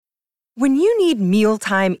When you need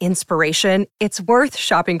mealtime inspiration, it's worth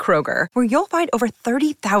shopping Kroger, where you'll find over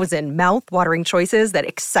 30,000 mouth-watering choices that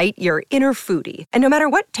excite your inner foodie. And no matter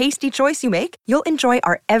what tasty choice you make, you'll enjoy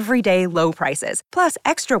our everyday low prices, plus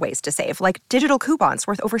extra ways to save, like digital coupons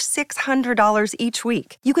worth over $600 each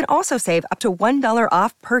week. You can also save up to $1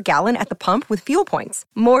 off per gallon at the pump with fuel points.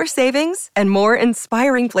 More savings and more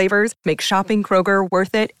inspiring flavors make shopping Kroger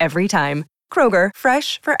worth it every time. Kroger,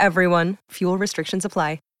 fresh for everyone. Fuel restrictions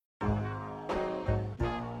apply.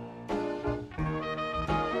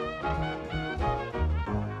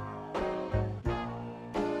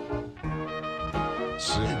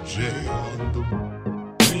 CJ on the beat.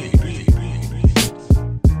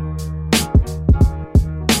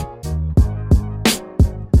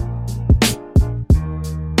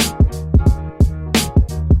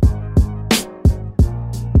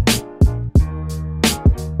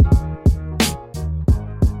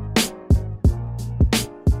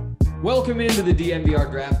 Welcome into the DNVR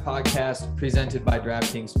Draft Podcast presented by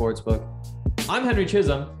DraftKings Sportsbook. I'm Henry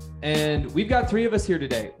Chisholm, and we've got three of us here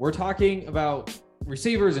today. We're talking about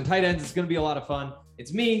receivers and tight ends. It's going to be a lot of fun.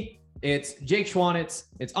 It's me, it's Jake Schwanitz,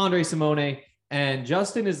 it's Andre Simone, and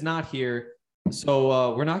Justin is not here.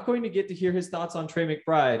 So we're not going to get to hear his thoughts on Trey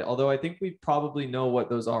McBride, although I think we probably know what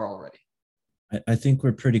those are already. I think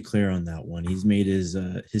we're pretty clear on that one. He's made his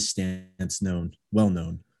stance well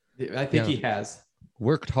known. I think he has.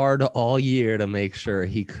 Worked hard all year to make sure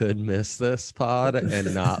he could miss this pod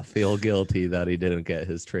and not feel guilty that he didn't get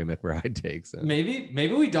his Trey McBride takes in. Maybe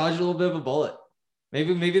we dodged a little bit of a bullet.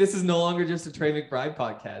 Maybe this is no longer just a Trey McBride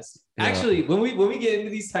podcast. Yeah. Actually, when we get into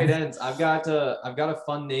these tight ends, I've got a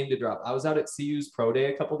fun name to drop. I was out at CU's Pro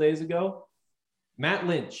Day a couple days ago. Matt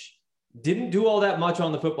Lynch didn't do all that much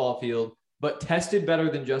on the football field, but tested better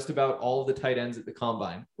than just about all of the tight ends at the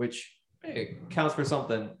combine, which counts for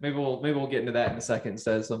something. Maybe we'll get into that in a second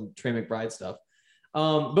instead of some Trey McBride stuff.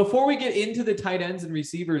 Before we get into the tight ends and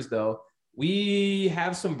receivers, though, we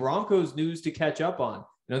have some Broncos news to catch up on.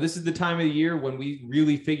 You know, this is the time of the year when we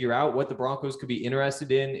really figure out what the Broncos could be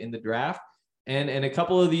interested in the draft. And a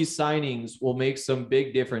couple of these signings will make some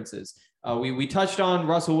big differences. We touched on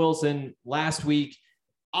Russell Wilson last week.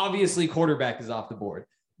 Obviously, quarterback is off the board.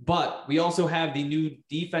 But we also have the new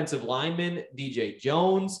defensive lineman, DJ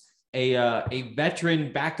Jones, a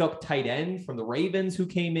veteran backup tight end from the Ravens who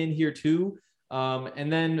came in here too. And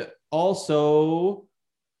then also,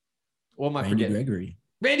 what am I forgetting?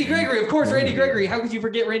 Randy Gregory, of course, Randy Gregory. How could you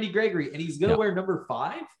forget Randy Gregory? And he's going to wear number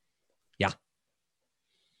 5? Yeah.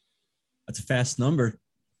 That's a fast number.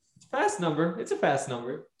 It's a fast number. It's a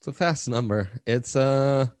fast number. It's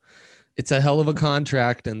a hell of a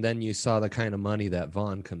contract. And then you saw the kind of money that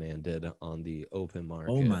Vaughn commanded on the open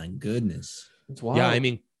market. Oh, my goodness. It's wild. Yeah, I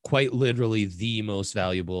mean, quite literally the most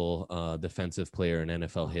valuable defensive player in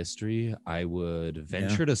NFL history. I would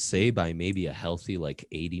venture to say by maybe a healthy like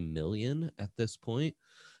 80 million at this point.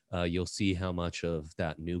 You'll see how much of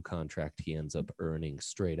that new contract he ends up earning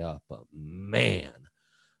straight up. But man,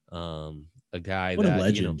 a guy what a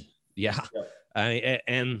legend.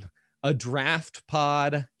 And a draft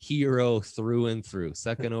pod hero through and through.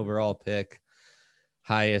 Second overall pick.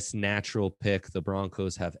 Highest natural pick the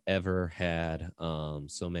Broncos have ever had.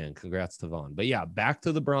 So, man, congrats to Vaughn. But, yeah, back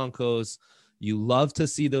to the Broncos. You love to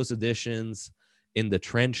see those additions in the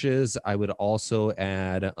trenches. I would also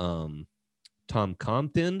add Tom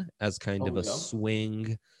Compton as kind of a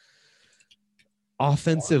swing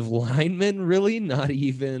offensive lineman, really, not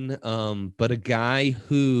even. But a guy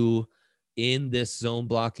who in this zone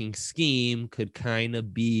blocking scheme could kind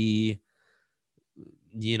of be,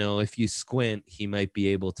 you know, if you squint, he might be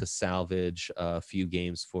able to salvage a few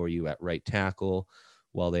games for you at right tackle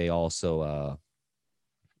while they also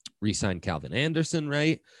re-signed Calvin Anderson,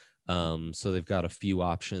 right? So they've got a few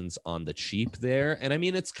options on the cheap there. And I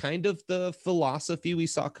mean, it's kind of the philosophy we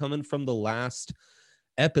saw coming from the last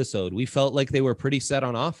episode. We felt like they were pretty set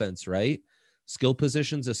on offense, right? Skill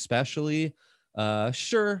positions especially.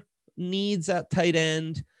 Sure, needs at tight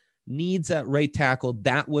end, needs at right tackle.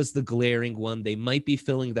 That was the glaring one. They might be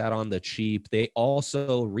filling that on the cheap. They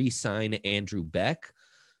also re-sign Andrew Beck.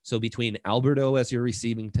 So between Alberto as your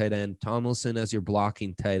receiving tight end, Tomlinson as your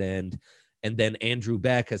blocking tight end, and then Andrew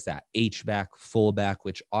Beck as that H-back fullback,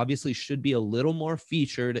 which obviously should be a little more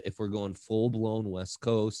featured if we're going full-blown West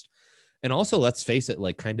Coast. And also, let's face it,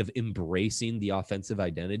 like kind of embracing the offensive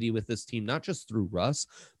identity with this team, not just through Russ,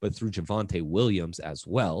 but through Javonte Williams as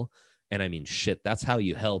well. And I mean, shit, that's how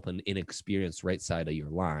you help an inexperienced right side of your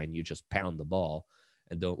line. You just pound the ball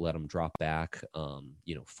and don't let them drop back,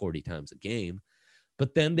 40 times a game.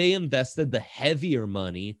 But then they invested the heavier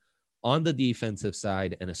money on the defensive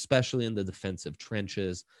side and especially in the defensive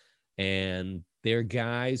trenches. And they're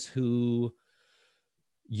guys who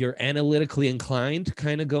you're analytically inclined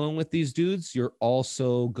kind of going with these dudes. You're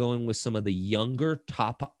also going with some of the younger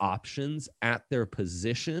top options at their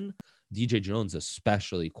position. DJ Jones,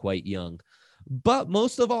 especially, quite young. But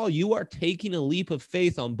most of all, you are taking a leap of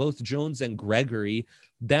faith on both Jones and Gregory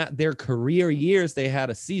that their career years they had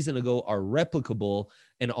a season ago are replicable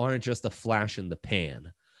and aren't just a flash in the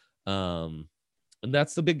pan. And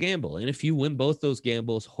that's the big gamble. And if you win both those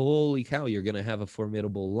gambles, holy cow, you're going to have a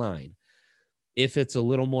formidable line. If it's a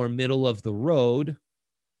little more middle of the road,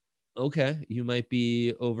 okay, you might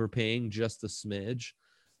be overpaying just a smidge.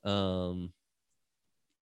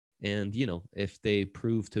 And, you know, if they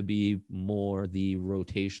prove to be more the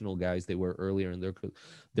rotational guys they were earlier in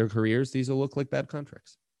their careers, these will look like bad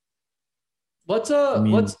contracts. Let's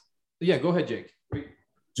yeah, go ahead, Jake.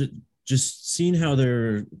 Just seeing how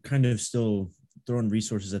they're kind of still throwing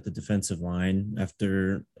resources at the defensive line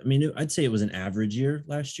after, I mean, I'd say it was an average year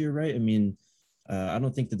last year, right? I mean, I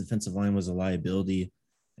don't think the defensive line was a liability.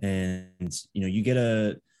 And, you know, you get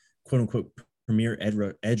a quote unquote premier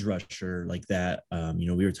edge rusher like that. You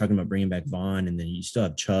know, we were talking about bringing back Vaughn, and then you still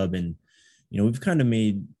have Chubb. And, you know,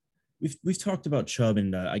 we've talked about Chubb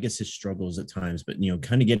and I guess his struggles at times, but, you know,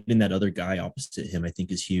 kind of getting that other guy opposite him, I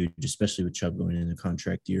think is huge, especially with Chubb going into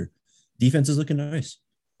contract year. Defense is looking nice.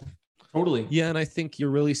 Totally. Yeah, and I think you're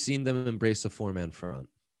really seeing them embrace a four-man front.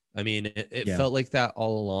 I mean, it felt like that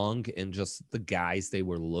all along, and just the guys they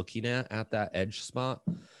were looking at that edge spot.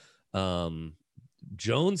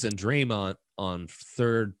 Jones and Draymond on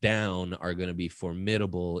third down are going to be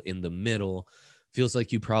formidable in the middle. Feels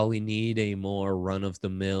like you probably need a more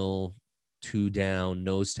run-of-the-mill two-down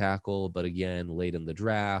nose tackle, but again, late in the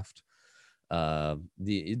draft.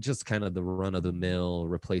 Just kind of the run-of-the-mill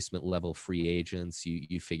replacement level free agents.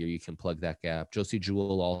 You figure you can plug that gap. Josie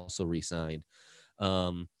Jewell also re-signed.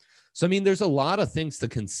 So, I mean, there's a lot of things to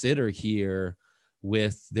consider here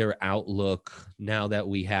with their outlook now that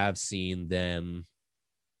we have seen them.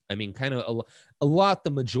 I mean, kind of a lot,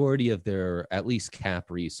 the majority of their at least cap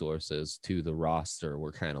resources to the roster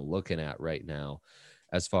we're kind of looking at right now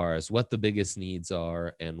as far as what the biggest needs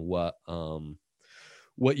are and what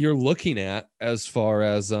you're looking at as far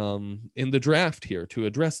as in the draft here to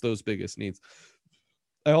address those biggest needs.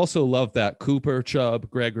 I also love that Cooper, Chubb,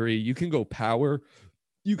 Gregory, you can go power.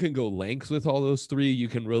 You can go length with all those three. You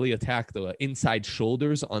can really attack the inside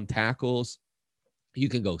shoulders on tackles. You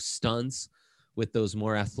can go stunts with those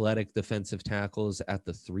more athletic defensive tackles at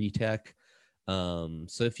the 3-tech.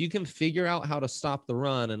 So if you can figure out how to stop the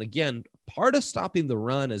run, and again, part of stopping the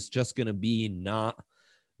run is just going to be not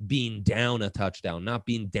being down a touchdown, not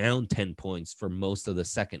being down 10 points for most of the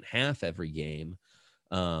second half every game.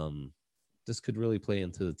 This could really play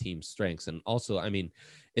into the team's strengths. And also, I mean,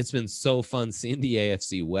 it's been so fun seeing the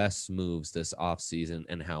AFC West moves this offseason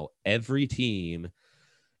and how every team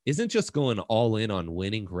isn't just going all in on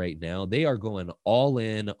winning right now. They are going all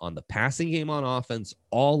in on the passing game on offense,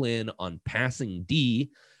 all in on passing D.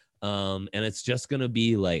 And it's just going to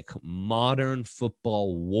be like modern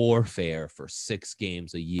football warfare for 6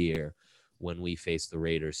 games a year when we face the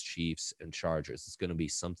Raiders, Chiefs, and Chargers. It's going to be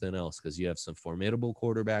something else because you have some formidable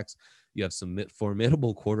quarterbacks. You have some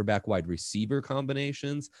formidable quarterback wide receiver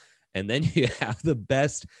combinations. And then you have the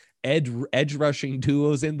best edge rushing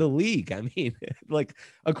duos in the league. I mean, like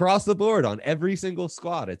across the board on every single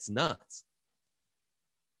squad. It's nuts.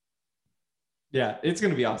 Yeah, it's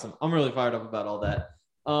going to be awesome. I'm really fired up about all that.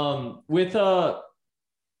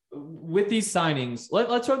 With these signings,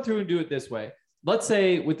 let's run through and do it this way. Let's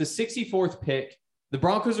say with the 64th pick, the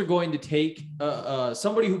Broncos are going to take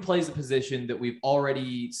somebody who plays a position that we've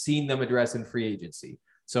already seen them address in free agency.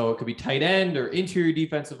 So it could be tight end or interior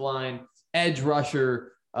defensive line, edge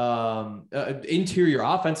rusher, interior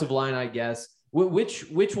offensive line, I guess.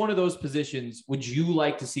 Which one of those positions would you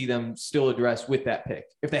like to see them still address with that pick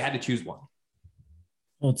if they had to choose one?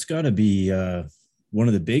 Well, it's got to be one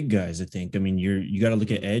of the big guys, I think. I mean, you got to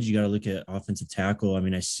look at edge. You got to look at offensive tackle. I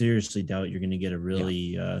mean, I seriously doubt you're going to get a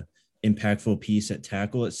really impactful piece at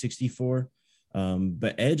tackle at 64.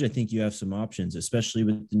 But edge, I think you have some options, especially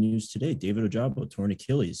with the news today. David Ojabo, torn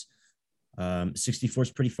Achilles. 64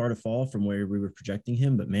 is pretty far to fall from where we were projecting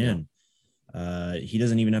him. But, man, he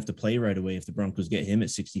doesn't even have to play right away if the Broncos get him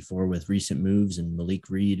at 64 with recent moves and Malik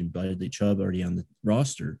Reed and Bradley Chubb already on the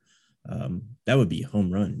roster. That would be a home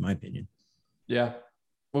run, in my opinion. Yeah.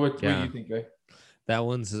 What do you think, Ray? That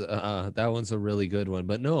one's a really good one.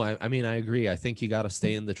 But no, I mean, I agree. I think you got to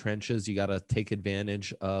stay in the trenches. You got to take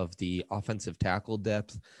advantage of the offensive tackle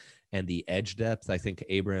depth and the edge depth. I think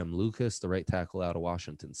Abraham Lucas, the right tackle out of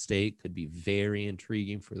Washington State, could be very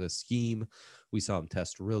intriguing for the scheme We saw him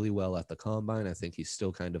test really well at the combine. I think he's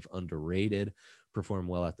still kind of underrated, performed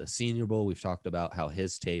well at the Senior Bowl. We've talked about how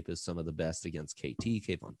his tape is some of the best against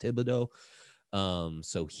Kayvon Thibodeaux.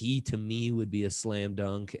 So he, to me, would be a slam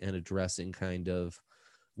dunk and addressing kind of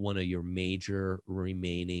one of your major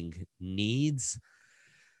remaining needs.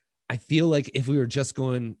 I feel like if we were just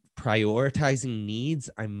going prioritizing needs,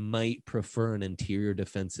 I might prefer an interior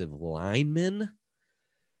defensive lineman.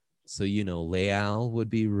 So, Leal would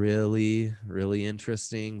be really, really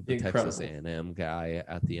interesting. The Incredible. Texas A&M guy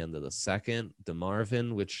at the end of the second,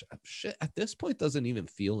 DeMarvin, which at this point doesn't even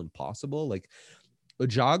feel impossible. Like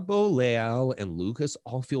Ojagbo, Leal, and Lucas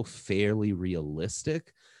all feel fairly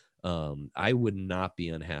realistic. I would not be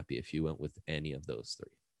unhappy if you went with any of those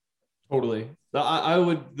three. Totally. I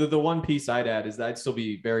would, the one piece I'd add is that I'd still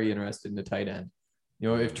be very interested in the tight end.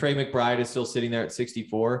 If Trey McBride is still sitting there at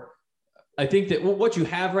 64, I think that what you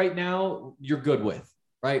have right now, you're good with,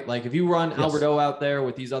 right? Like if you run Alberto out there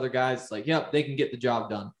with these other guys, it's like, yep, they can get the job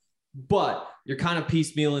done. But you're kind of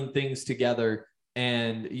piecemealing things together.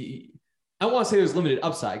 And I want to say there's limited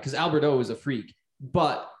upside because Alberto is a freak.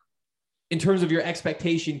 But in terms of your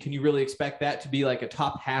expectation, can you really expect that to be like a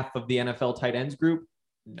top half of the NFL tight ends group?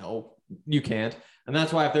 No, you can't. And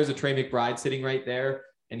that's why if there's a Trey McBride sitting right there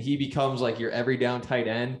and he becomes like your every down tight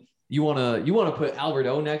end, you want to put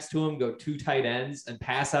Alberto next to him, go 2 tight ends and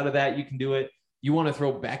pass out of that. You can do it. You want to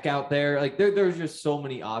throw Beck out there. Like there's just so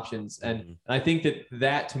many options. And I think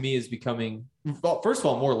that to me is becoming, well, first of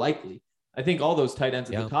all, more likely. I think all those tight ends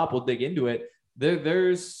at the top will dig into it.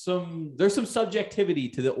 There's some subjectivity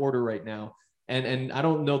to the order right now. And I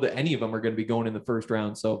don't know that any of them are going to be going in the first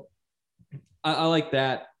round. So I like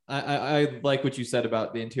that. I like what you said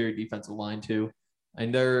about the interior defensive line too.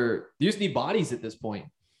 And you just need bodies at this point.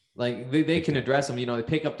 Like they can address them. They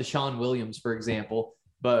pick up Deshaun Williams, for example,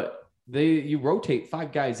 but you rotate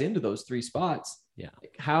 5 guys into those 3 spots. Yeah.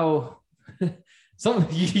 Like how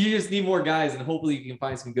you just need more guys, and hopefully you can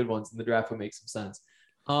find some good ones in the draft. Will make some sense.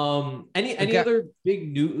 Any other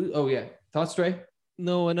big new? Oh yeah, thoughts, Trey?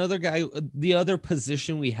 No, another guy. The other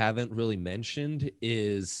position we haven't really mentioned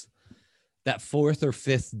is that 4th or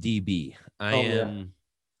 5th DB.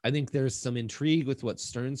 I think there's some intrigue with what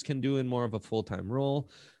Stearns can do in more of a full-time role.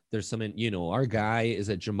 There's some, our guy is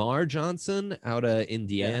Jamar Johnson out of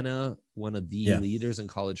Indiana, one of the leaders in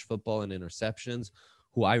college football and interceptions,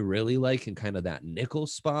 who I really like in kind of that nickel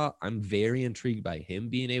spot. I'm very intrigued by him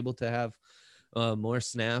being able to have more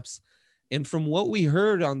snaps. And from what we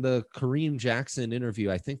heard on the Kareem Jackson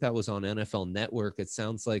interview, I think that was on NFL Network, it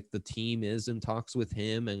sounds like the team is in talks with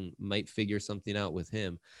him and might figure something out with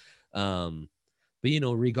him. But,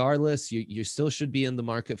 regardless, you still should be in the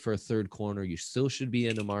market for a third corner. You still should be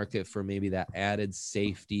in the market for maybe that added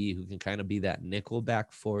safety who can kind of be that nickel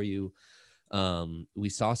back for you. We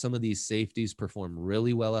saw some of these safeties perform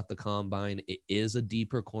really well at the combine. It is a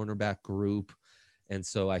deeper cornerback group. And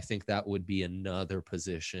so I think that would be another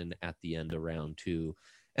position at the end of round 2.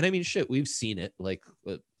 And I mean, we've seen it. Like,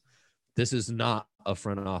 this is not a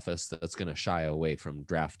front office that's going to shy away from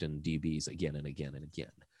drafting DBs again and again and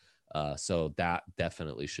again. So that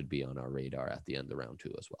definitely should be on our radar at the end of round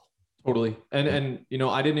 2 as well. Totally. And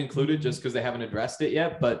I didn't include it just because they haven't addressed it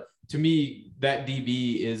yet. But to me, that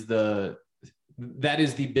DB is the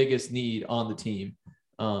biggest need on the team.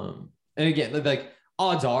 And again, like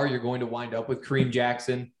odds are you're going to wind up with Kareem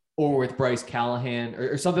Jackson or with Bryce Callahan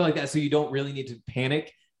or something like that. So you don't really need to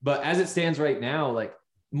panic. But as it stands right now, like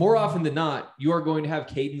more often than not, you are going to have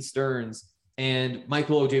Caden Stearns and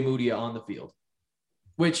Michael Ojemudia on the field,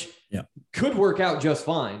 which could work out just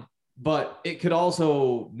fine, but it could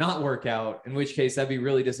also not work out, in which case that'd be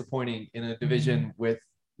really disappointing in a division with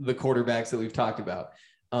the quarterbacks that we've talked about.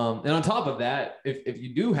 And on top of that, if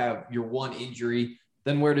you do have your one injury,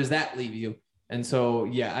 then where does that leave you? And so,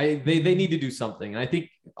 they need to do something. And I think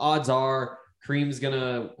odds are Kareem's going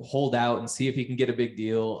to hold out and see if he can get a big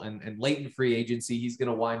deal. And late in free agency, he's going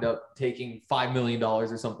to wind up taking $5 million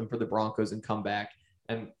or something for the Broncos and come back.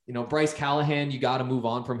 And, Bryce Callahan, you got to move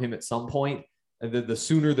on from him at some point. The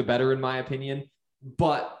sooner, the better, in my opinion.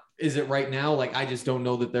 But is it right now? Like, I just don't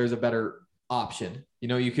know that there's a better option.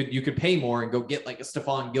 You could pay more and go get like a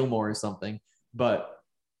Stephon Gilmore or something. But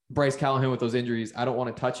Bryce Callahan with those injuries, I don't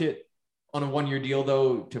want to touch it. On a 1-year deal,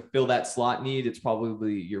 though, to fill that slot need, it's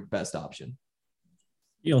probably your best option.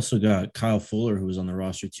 You also got Kyle Fuller, who was on the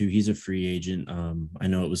roster too. He's a free agent. I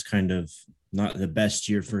know it was kind of not the best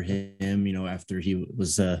year for him, after he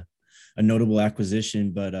was a notable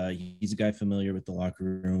acquisition, but he's a guy familiar with the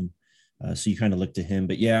locker room. So you kind of look to him.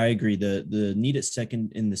 But yeah, I agree. The need at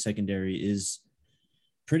second in the secondary is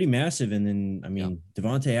pretty massive. And then, I mean,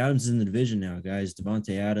 Devontae Adams is in the division now, guys.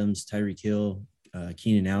 Devontae Adams, Tyreek Hill,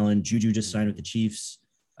 Keenan Allen, Juju just signed with the Chiefs.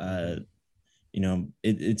 It's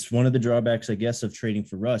one of the drawbacks, I guess, of trading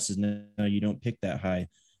for Russ is now you don't pick that high.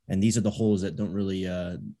 And these are the holes that don't really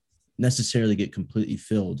necessarily get completely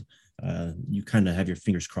filled. You kind of have your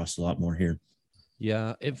fingers crossed a lot more here.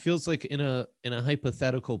 Yeah, it feels like in a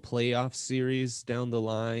hypothetical playoff series down the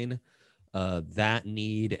line, that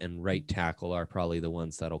need and right tackle are probably the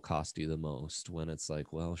ones that'll cost you the most when it's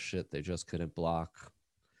like, well, shit, they just couldn't block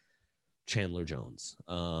Chandler Jones.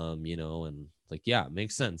 And like, yeah, it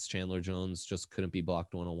makes sense. Chandler Jones just couldn't be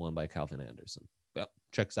blocked one-on-one by Calvin Anderson. Yep,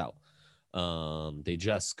 checks out. They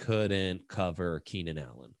just couldn't cover Keenan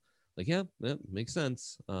Allen. Like, yeah, makes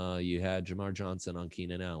sense. You had Jamar Johnson on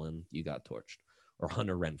Keenan Allen, you got torched. Or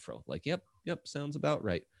Hunter Renfrow. Like, yep, sounds about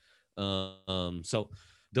right. So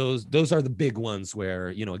those are the big ones where,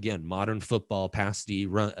 again, modern football, pass D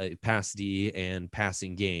and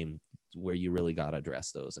passing game, where you really got to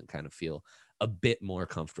address those and kind of feel a bit more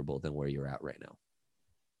comfortable than where you're at right now.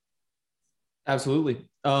 Absolutely.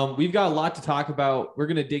 We've got a lot to talk about. We're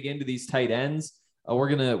going to dig into these tight ends. We're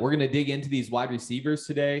going to dig into these wide receivers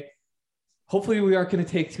today. Hopefully we aren't going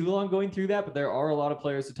to take too long going through that, but there are a lot of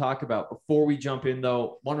players to talk about. Before we jump in,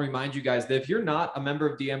 though, want to remind you guys that if you're not a member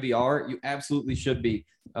of DNVR, you absolutely should be.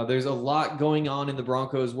 There's a lot going on in the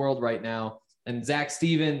Broncos world right now, and Zach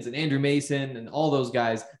Stevens and Andrew Mason and all those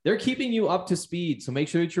guys, they're keeping you up to speed. So make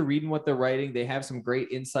sure that you're reading what they're writing. They have some great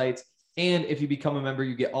insights. And if you become a member,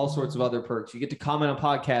 you get all sorts of other perks. You get to comment on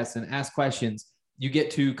podcasts and ask questions. You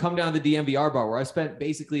get to come down to the DNVR bar, where I spent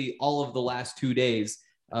basically all of the last 2 days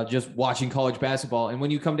just watching college basketball. And when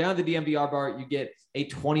you come down to the DNVR bar, you get a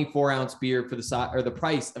 24-ounce beer for the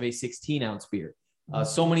price of a 16-ounce beer.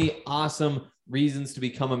 So many awesome reasons to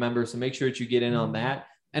become a member. So make sure that you get in on that.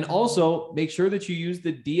 And also make sure that you use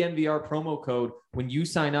the DNVR promo code when you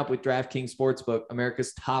sign up with DraftKings Sportsbook,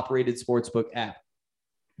 America's top-rated sportsbook app.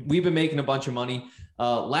 We've been making a bunch of money.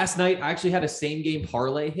 Last night, I actually had a same-game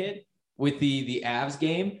parlay hit with the Avs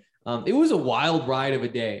game. It was a wild ride of a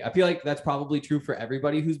day. I feel like that's probably true for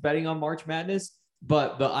everybody who's betting on March Madness,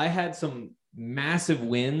 but I had some massive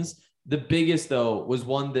wins. The biggest, though, was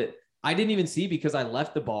one that I didn't even see because I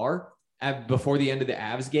left the bar before the end of the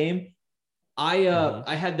Avs game. I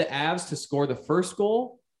had the Avs to score the first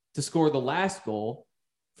goal, to score the last goal,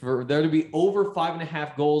 for there to be over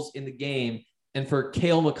 5.5 goals in the game, and for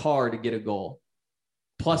Cale Makar to get a goal.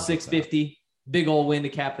 Plus 650. Big old win to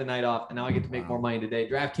cap the night off, and now I get to make more money today.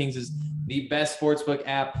 DraftKings is the best sportsbook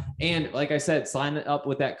app, and like I said, sign up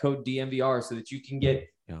with that code DNVR so that you can get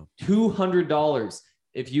 $200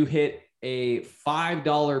 if you hit a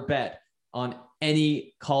 $5 bet on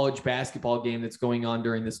any college basketball game that's going on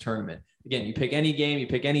during this tournament. Again, you pick any game, you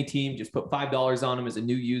pick any team, just put $5 on them as a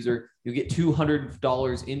new user. You'll get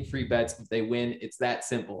 $200 in free bets if they win. It's that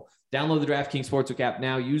simple. Download the DraftKings Sportsbook app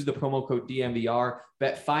now. Use the promo code DNVR.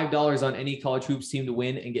 Bet $5 on any college hoops team to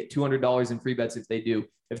win and get $200 in free bets if they do.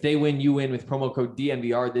 If they win, you win with promo code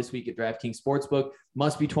DNVR this week at DraftKings Sportsbook.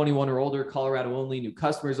 Must be 21 or older. Colorado only. New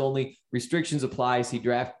customers only. Restrictions apply. See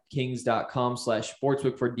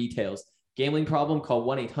DraftKings.com/sportsbook for details. Gambling problem? Call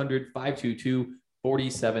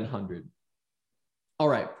 1-800-522-4700. All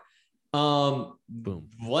right. Boom.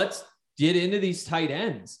 Let's get into these tight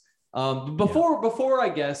ends. Before I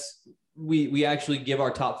guess we actually give our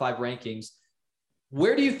top 5 rankings,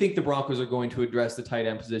 where do you think the Broncos are going to address the tight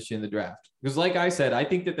end position in the draft? Because like I said, I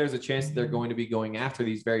think that there's a chance that they're going to be going after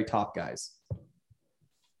these very top guys.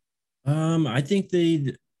 I think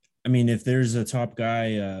if there's a top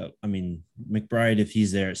guy, McBride, if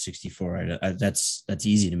he's there at 64, that's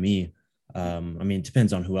easy to me. It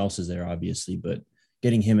depends on who else is there, obviously, but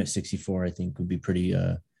getting him at 64, I think would be pretty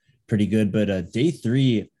good. But day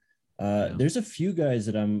 3, there's a few guys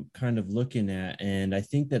that I'm kind of looking at, and I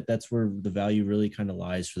think that's where the value really kind of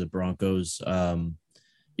lies for the Broncos.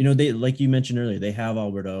 They, like you mentioned earlier, they have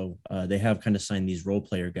Alberto. They have kind of signed these role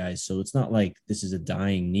player guys, so it's not like this is a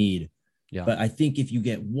dying need. Yeah. But I think if you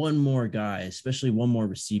get one more guy, especially one more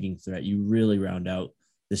receiving threat, you really round out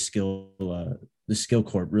the skill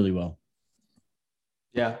corp really well.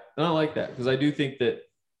 Yeah, and I like that because I do think that,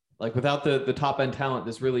 like, without the top end talent,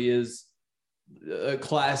 this really is a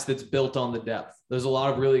class that's built on the depth. There's a lot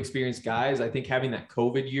of really experienced guys. I think having that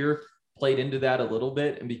COVID year played into that a little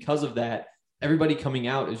bit, and because of that, everybody coming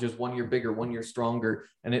out is just 1 year bigger, 1 year stronger,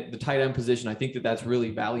 and the tight end position, I think that's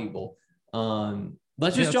really valuable.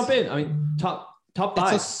 Let's just jump in. Top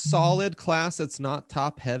 5. It's a solid class. It's not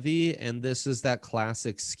top heavy, and this is that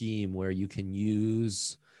classic scheme where you can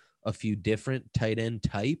use a few different tight end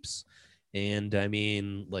types And I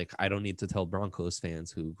mean, like, I don't need to tell Broncos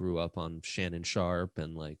fans who grew up on Shannon Sharp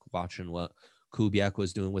and like watching what Kubiak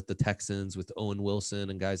was doing with the Texans with Owen Wilson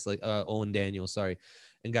and guys like Owen Daniel, sorry,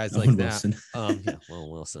 and guys like Owen that. Wilson. Yeah, well,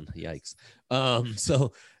 Wilson, yikes.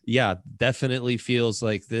 So yeah, definitely feels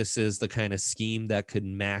like this is the kind of scheme that could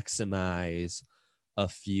maximize a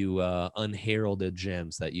few unheralded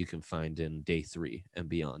gems that you can find in day 3 and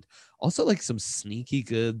beyond. Also, like some sneaky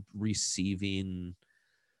good receiving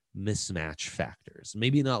mismatch factors.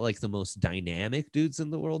 Maybe not like the most dynamic dudes in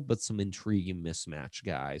the world, but some intriguing mismatch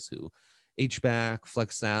guys who H-back,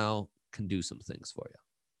 flex out, can do some things for you.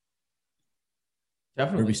 Where are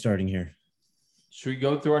Definitely. we starting here? Should we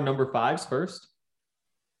go through our number 5s first?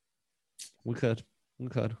 We could.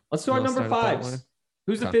 Let's do our You wanna number start it that 5s. way?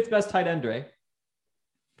 Who's the Okay. 5th best tight end, Dre?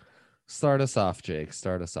 Start us off, Jake.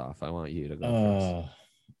 Start us off. I want you to go first.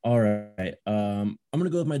 All right. I'm gonna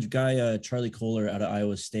go with my guy Charlie Kohler out of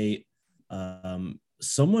Iowa State.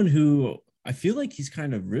 Someone who I feel like he's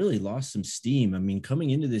kind of really lost some steam. I mean, coming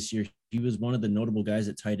into this year, he was one of the notable guys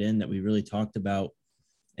at tight end that we really talked about,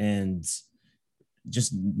 and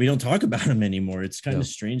just we don't talk about him anymore. It's kind of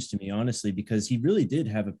strange to me, honestly, because he really did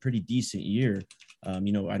have a pretty decent year. I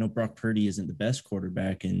know Brock Purdy isn't the best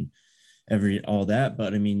quarterback and all that,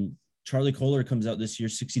 but I mean, Charlie Kohler comes out this year,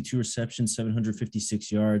 62 receptions,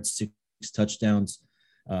 756 yards, 6 touchdowns.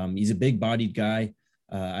 He's a big-bodied guy.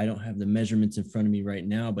 I don't have the measurements in front of me right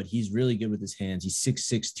now, but he's really good with his hands. He's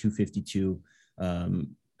 6'6", 252,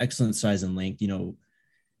 excellent size and length.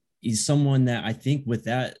 He's someone that I think with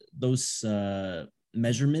those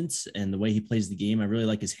measurements and the way he plays the game, I really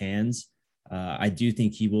like his hands. I do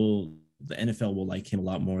think the NFL will like him a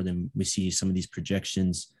lot more than we see some of these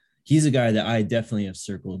projections. He's a guy that I definitely have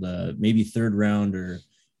circled, maybe 3rd round or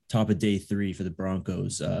top of day 3 for the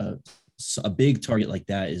Broncos. A big target like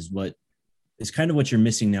that is kind of what you're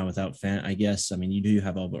missing now without Fant, I guess. I mean, you do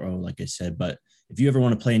have Alvaro, like I said, but if you ever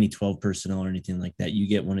want to play any 12 personnel or anything like that, you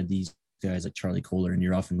get one of these guys like Charlie Kohler and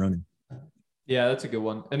you're off and running. Yeah, that's a good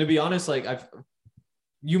one. And to be honest, like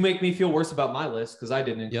you make me feel worse about my list because I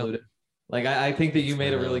didn't include it. Like I think that you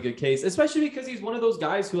made a really good case, especially because he's one of those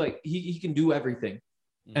guys who like he can do everything.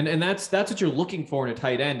 And that's what you're looking for in a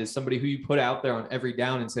tight end, is somebody who you put out there on every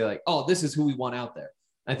down and say like, oh, this is who we want out there.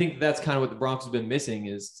 I think that's kind of what the Broncos have been missing,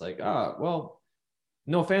 is it's like, well,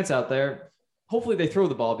 no offense out there. Hopefully they throw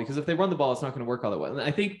the ball, because if they run the ball, it's not going to work all that well. And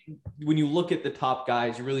I think when you look at the top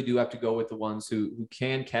guys, you really do have to go with the ones who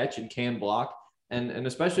can catch and can block. And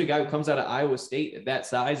especially a guy who comes out of Iowa State at that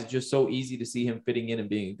size, it's just so easy to see him fitting in and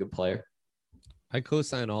being a good player. I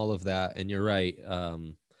co-sign all of that, and you're right.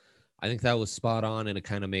 I think that was spot on, and it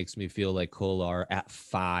kind of makes me feel like Kohler at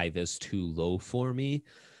 5 is too low for me.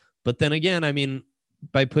 But then again, I mean,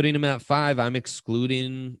 by putting him at 5, I'm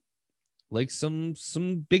excluding like some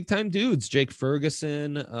big time dudes. Jake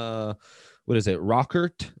Ferguson, what is it? Jeremy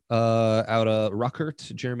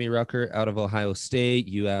Ruckert out of Ohio State.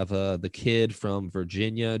 You have the kid from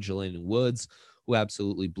Virginia, Jelani Woods, who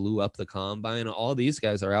absolutely blew up the combine. All these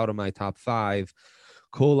guys are out of my top 5.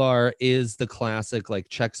 Kohler is the classic, like,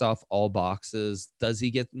 checks off all boxes. Does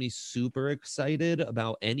he get me super excited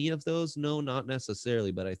about any of those? No, not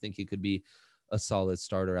necessarily, but I think he could be a solid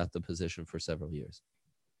starter at the position for several years.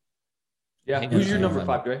 Yeah. Who's your number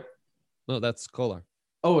 5, Dre? No, that's Kohler.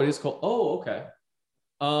 Oh, it is Kohler. Oh, okay.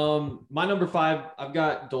 My number 5, I've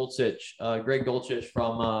got Dulcich, Greg Dulcich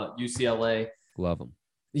from UCLA. Love him.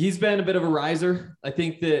 He's been a bit of a riser. I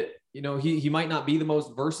think that, he might not be the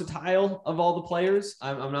most versatile of all the players.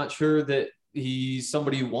 I'm not sure that he's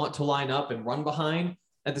somebody you want to line up and run behind.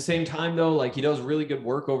 At the same time, though, like, he does really good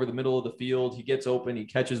work over the middle of the field. He gets open, he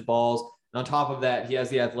catches balls. And on top of that, he has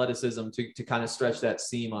the athleticism to kind of stretch that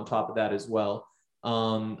seam on top of that as well.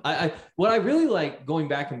 What I really like going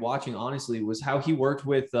back and watching, honestly, was how he worked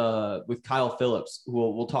with Kyle Phillips, who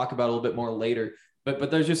we'll talk about a little bit more later.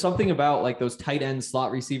 But there's just something about like those tight end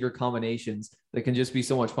slot receiver combinations that can just be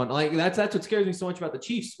so much fun. Like that's what scares me so much about the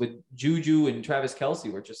Chiefs with Juju and Travis Kelce,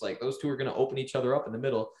 where it's just like those two are going to open each other up in the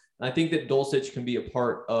middle. And I think that Dulcich can be a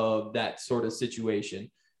part of that sort of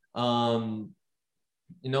situation. Not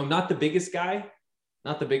the biggest guy.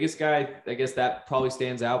 I guess that probably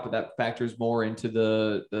stands out, but that factors more into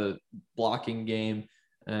the blocking game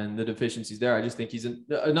and the deficiencies there. I just think he's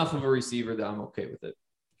enough of a receiver that I'm okay with it.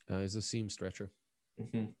 He's a seam stretcher.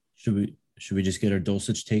 Mm-hmm. Should we just get our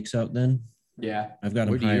Dulcich takes out then? Yeah, I've got him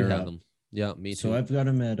Where do you higher have up. him? Yeah, me too. So I've got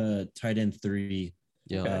him at tight end 3.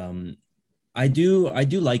 Yeah. I do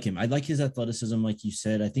like him. I like his athleticism, like you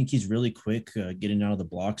said. I think he's really quick getting out of the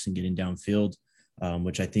blocks and getting downfield,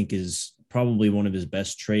 which I think is probably one of his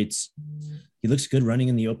best traits. He looks good running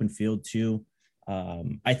in the open field too.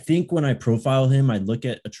 I think when I profile him, I look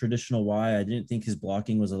at a traditional Y. I didn't think his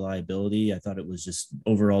blocking was a liability. I thought it was just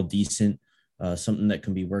overall decent, something that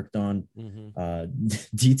can be worked on.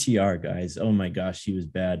 DTR guys, oh my gosh, he was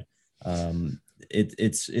bad.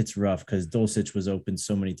 It's rough because Dulcich was open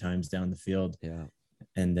so many times down the field. Yeah.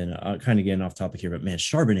 And then kind of getting off topic here, but man,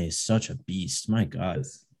 Charbonnet is such a beast. My God.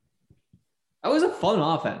 That was a fun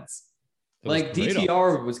offense. Like great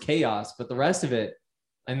DTR was chaos, but the rest of it,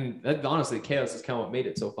 and that, honestly, chaos is kind of what made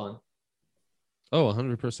it so fun. Oh,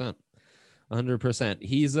 100%.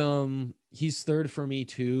 100%. He's third for me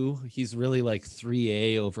too. He's really like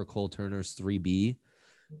 3A over Cole Turner's 3B.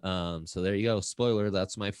 So there you go. Spoiler,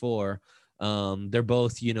 that's my 4. They're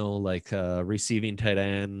both, like receiving tight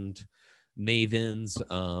end mavens.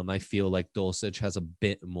 I feel like Dulcich has a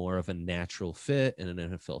bit more of a natural fit in an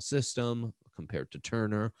NFL system compared to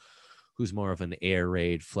Turner, who's more of an air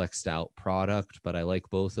raid flexed out product, but I like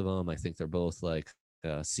both of them. I think they're both like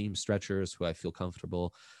seam stretchers who I feel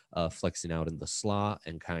comfortable flexing out in the slot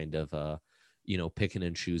and kind of, picking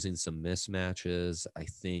and choosing some mismatches. I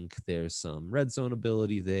think there's some red zone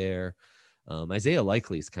ability there. Isaiah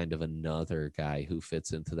Likely is kind of another guy who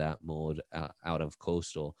fits into that mold out of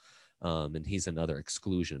Coastal. And he's another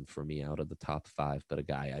exclusion for me out of the top 5, but a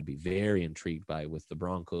guy I'd be very intrigued by with the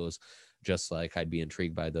Broncos, just like I'd be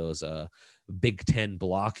intrigued by those Big Ten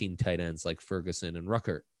blocking tight ends like Ferguson and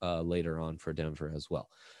Ruckert later on for Denver as well.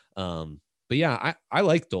 But yeah, I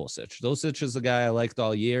like Dulcich. Dulcich is a guy I liked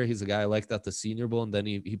all year. He's a guy I liked at the Senior Bowl, and then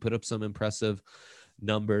he put up some impressive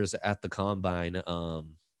numbers at the Combine.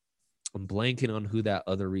 I'm blanking on who that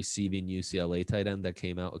other receiving UCLA tight end that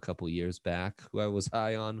came out a couple years back, who I was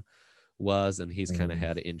high on was, and he's kind of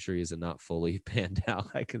had injuries and not fully panned out.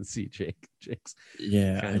 I can see Jake's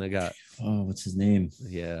kind of got, what's his name?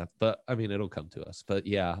 Yeah, but I mean, it'll come to us. But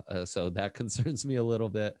yeah, so that concerns me a little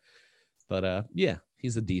bit. But yeah,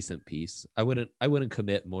 he's a decent piece. I wouldn't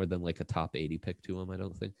commit more than like a top 80 pick to him, I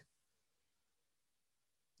don't think.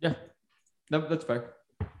 Yeah, no, that's fair.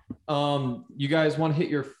 You guys want to hit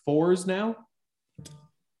your 4s now?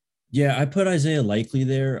 Yeah, I put Isaiah Likely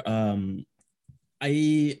there.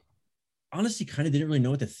 I honestly kind of didn't really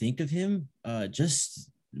know what to think of him. Just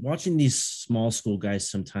watching these small school guys,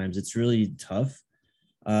 sometimes it's really tough.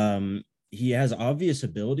 He has obvious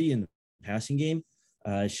ability in the passing game.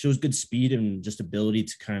 Shows good speed and just ability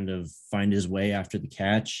to kind of find his way after the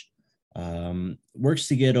catch. Works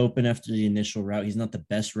to get open after the initial route. He's not the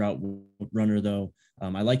best route runner, though.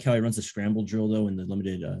 I like how he runs the scramble drill, though, in the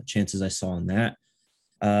limited chances I saw in that.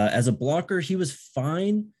 As a blocker, he was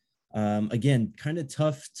fine. Again, kind of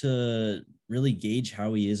tough to really gauge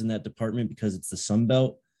how he is in that department because it's the Sun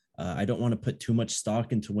Belt. I don't want to put too much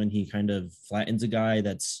stock into when he kind of flattens a guy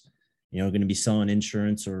that's, going to be selling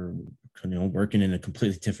insurance or, working in a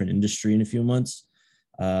completely different industry in a few months.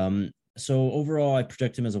 So overall, I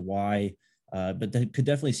project him as a Y, but could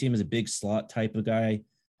definitely see him as a big slot type of guy.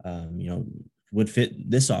 Would fit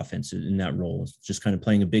this offense in that role, just kind of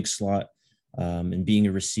playing a big slot and being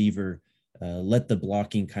a receiver. Let the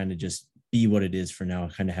blocking kind of just be what it is for now,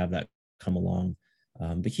 kind of have that come along.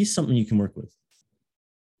 But he's something you can work with.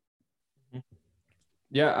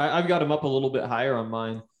 Yeah, I've got him up a little bit higher on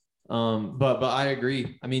mine. But I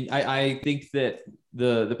agree. I mean, I think that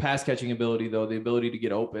the pass catching ability, though, the ability to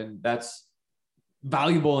get open, that's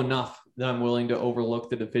valuable enough that I'm willing to overlook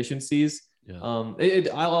the deficiencies. Yeah.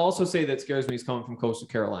 I'll also say that scares me is coming from Coastal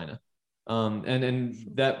Carolina. And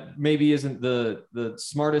that maybe isn't the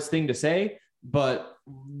smartest thing to say, but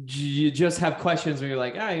you just have questions when you're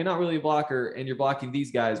like, you're not really a blocker and you're blocking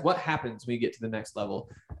these guys. What happens when you get to the next level?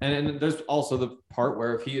 And there's also the part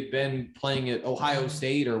where if he had been playing at Ohio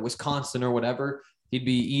State or Wisconsin or whatever, he'd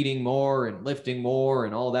be eating more and lifting more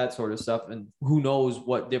and all that sort of stuff. And who knows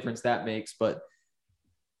what difference that makes, but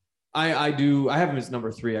I have him as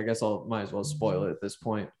number 3. I guess might as well spoil it at this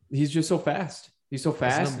point. He's just so fast. He's so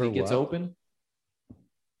fast. And he gets open.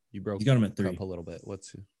 You got him at 3 up a little bit.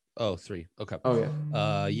 What's 3? Okay. Oh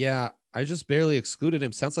yeah. Yeah. I just barely excluded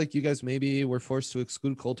him. Sounds like you guys maybe were forced to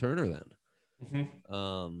exclude Cole Turner then.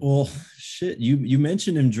 Mm-hmm. Well, shit. You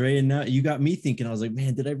mentioned him, Dre, and now you got me thinking. I was like,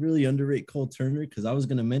 man, did I really underrate Cole Turner? Because I was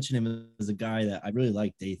going to mention him as a guy that I really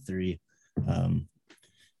liked day 3.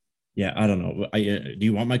 Yeah, I don't know. Do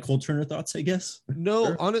you want my Cole Turner thoughts, I guess?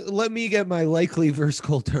 No, Sure. Let me get my Likely versus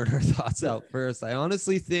Cole Turner thoughts out first. I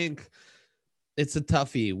honestly think it's a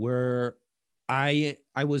toughie where I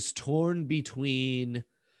was torn between,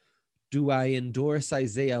 do I endorse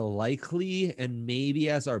Isaiah Likely and maybe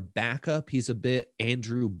as our backup, he's a bit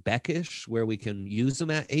Andrew Beckish where we can use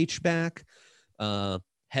him at H-back.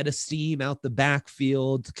 head of steam out the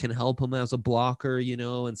backfield, can help him as a blocker,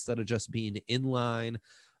 instead of just being in line.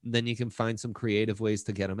 And then you can find some creative ways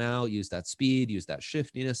to get him out, use that speed, use that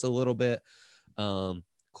shiftiness a little bit.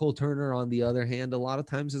 Cole Turner, on the other hand, a lot of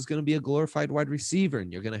times is going to be a glorified wide receiver,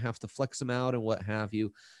 and you're going to have to flex him out and what have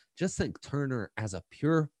you. Just think Turner as a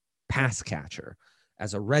pure pass catcher,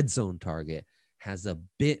 as a red zone target, has a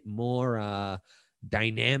bit more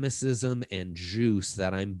dynamicism and juice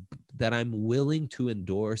that I'm willing to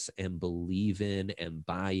endorse and believe in and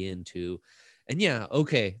buy into. And yeah,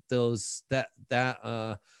 okay,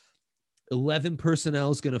 that 11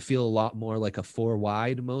 personnel is going to feel a lot more like a 4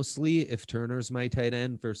 wide mostly if Turner's my tight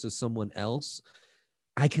end versus someone else.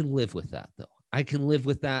 I can live with that, though. I can live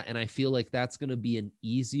with that, and I feel like that's going to be an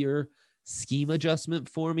easier scheme adjustment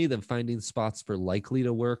for me than finding spots for Likely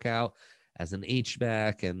to work out as an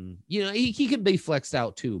H-back. And, he can be flexed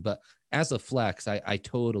out too, but as a flex, I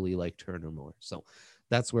totally like Turner more. So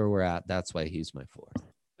that's where we're at. That's why he's my 4.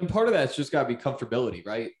 And part of that's just got to be comfortability,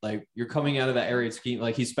 right? Like you're coming out of that area scheme,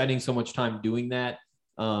 like he's spending so much time doing that.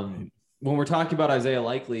 When we're talking about Isaiah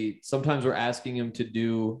Likely, sometimes we're asking him to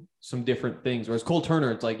do some different things. Whereas Cole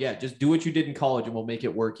Turner, it's like, yeah, just do what you did in college and we'll make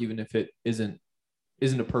it work, even if it isn't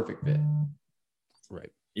a perfect fit.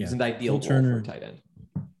 Right. Yeah. Isn't ideal for a tight end.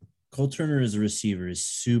 Cole Turner as a receiver is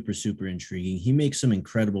super, super intriguing. He makes some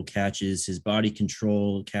incredible catches. His body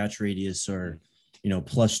control, catch radius are,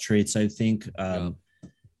 plus traits, I think.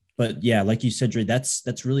 But yeah, like you said, Dre,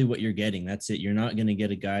 that's really what you're getting. That's it. You're not going to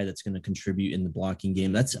get a guy that's going to contribute in the blocking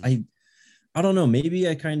game. I don't know. Maybe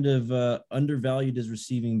I kind of undervalued his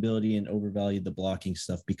receiving ability and overvalued the blocking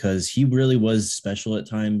stuff, because he really was special at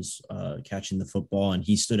times catching the football, and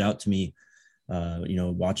he stood out to me,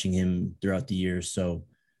 watching him throughout the year. So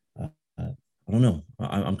I don't know.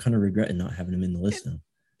 I'm kind of regretting not having him in the list now.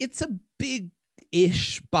 It's a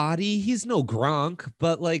big-ish body. He's no Gronk,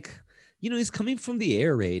 but he's coming from the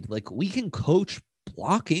air raid. Like, we can coach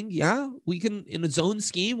blocking. Yeah, we can, in a zone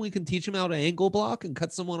scheme, we can teach him how to angle block and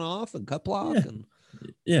cut someone off and cut block.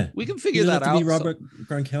 Yeah. We can figure that out. Be Robert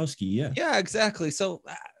Gronkowski. Yeah. Yeah, exactly. So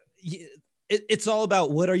it's all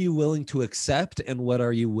about what are you willing to accept and what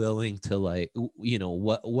are you willing to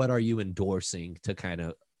what are you endorsing to kind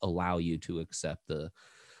of allow you to accept the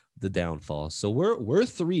downfall. So we're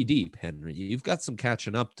 3 deep, Henry. You've got some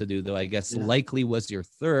catching up to do, though. I guess Likely was your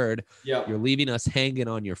 3rd. Yeah. You're leaving us hanging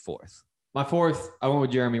on your 4th. My 4th, I went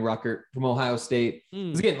with Jeremy Ruckert from Ohio State.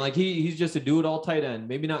 Again, he's just a do-it-all tight end.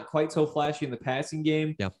 Maybe not quite so flashy in the passing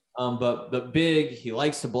game. Yeah. But big. He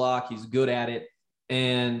likes to block. He's good at it.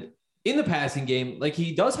 And in the passing game,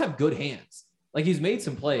 he does have good hands. He's made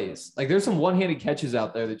some plays. There's some one-handed catches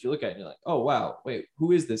out there that you look at and you're like, oh wow, wait,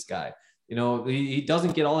 who is this guy? He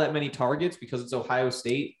doesn't get all that many targets because it's Ohio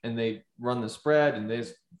State and they run the spread and they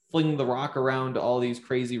just fling the rock around to all these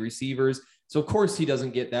crazy receivers. So of course he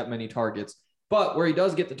doesn't get that many targets, but where he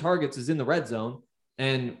does get the targets is in the red zone,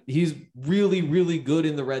 and he's really, really good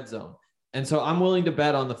in the red zone. And so I'm willing to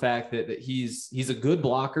bet on the fact that he's a good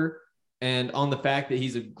blocker, and on the fact that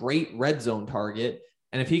he's a great red zone target.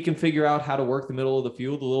 And if he can figure out how to work the middle of the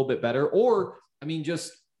field a little bit better, or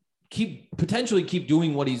just potentially keep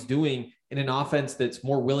doing what he's doing in an offense that's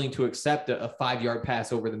more willing to accept a 5-yard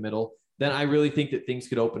pass over the middle, then I really think that things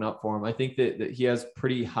could open up for him. I think that he has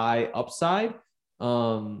pretty high upside.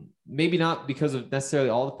 Maybe not because of necessarily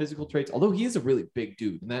all the physical traits, although he is a really big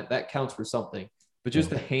dude, and that counts for something. But just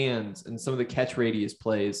the hands and some of the catch radius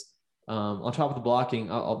plays on top of the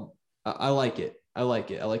blocking, I like it. I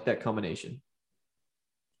like it. I like that combination.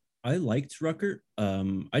 I liked Ruckert.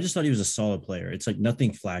 I just thought he was a solid player. It's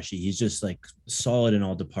nothing flashy. He's just solid in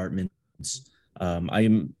all departments.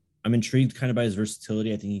 I'm intrigued kind of by his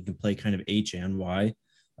versatility. I think he can play kind of H and Y.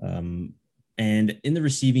 And in the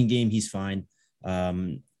receiving game, he's fine.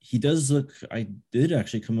 He does look, I did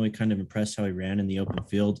actually come away kind of impressed how he ran in the open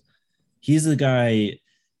field. He's the guy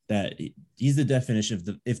that he's the definition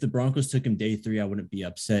of if the Broncos took him day 3, I wouldn't be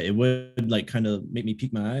upset. It would kind of make me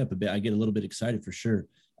peek my eye up a bit. I get a little bit excited for sure.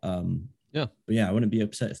 But yeah, I wouldn't be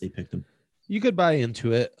upset if they picked him. You could buy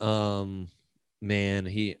into it.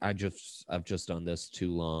 Man, I've just done this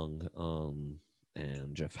too long.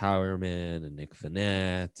 And Jeff Howerman and Nick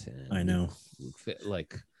Finette. And I know.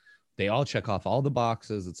 They all check off all the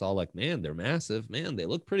boxes. It's all man, they're massive. Man, they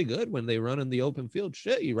look pretty good when they run in the open field.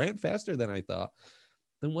 Shit, you ran faster than I thought.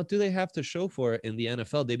 Then what do they have to show for it in the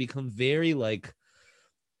NFL? They become very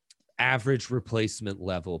average replacement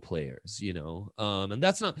level players, and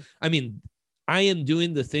that's not, I am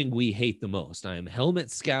doing the thing we hate the most. I am helmet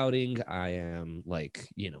scouting. I am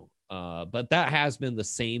but that has been the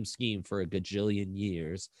same scheme for a gajillion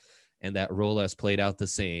years, and that role has played out the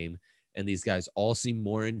same. and these guys all seem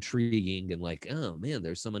more intriguing and like, oh man,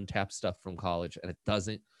 there's some untapped stuff from college, and it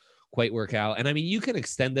doesn't quite work out. And I mean, you can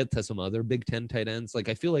extend it to some other Big Ten tight ends. Like,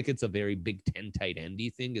 I feel like it's a very Big Ten tight endy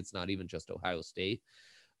thing. It's not even just Ohio State.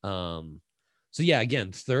 So yeah,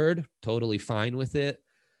 again, third, totally fine with it.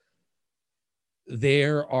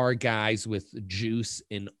 There are guys with juice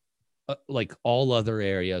in like all other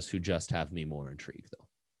areas who just have me more intrigued though.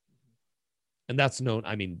 And that's known.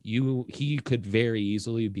 I mean, he could very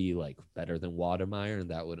easily be like better than Watermeyer,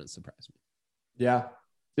 and that wouldn't surprise me. Yeah,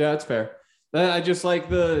 that's fair. I just like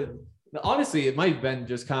honestly, it might have been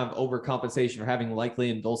just kind of overcompensation for having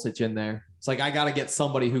Likely and Dulcich in there. It's like, I got to get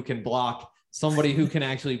somebody who can block, somebody who can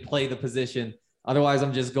actually play the position. Otherwise,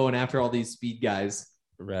 I'm just going after all these speed guys.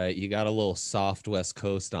 Right. You got a little soft West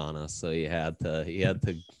Coast on us, so you had to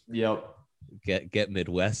Yep. get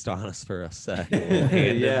Midwest on us for a sec.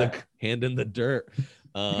 Hand in the dirt.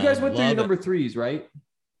 You guys went through your number threes, right?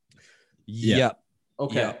 Yep.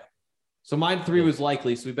 Okay. Yep. So mine 3 was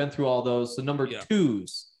Likely. So we've been through all those. So number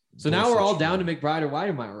 2s. So now we're all down to McBride or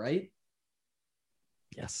Weidemeyer, right?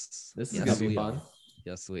 Yes. This is going to be fun.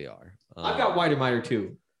 Yes, we are. I've got Weidemeyer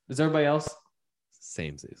too. Does everybody else?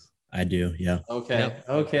 Samesies. I do. Yeah. Okay. Yep.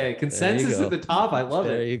 Okay. Consensus at the top. I love it.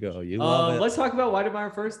 There you go. You love it. Let's talk about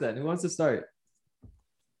Weidemeyer first then. Who wants to start?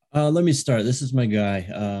 Let me start. This is my guy.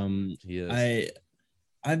 He is.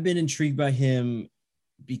 I've been intrigued by him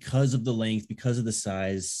because of the length, because of the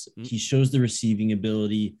size. He shows the receiving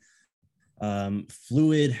ability.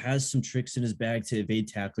 Fluid, has some tricks in his bag to evade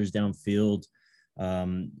tacklers downfield.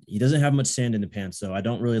 He doesn't have much sand in the pants, so I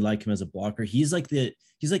don't really like him as a blocker. He's like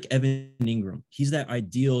Evan Ingram. He's that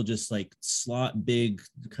ideal, just like slot big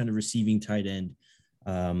kind of receiving tight end.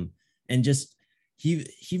 And just he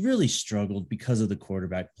really struggled because of the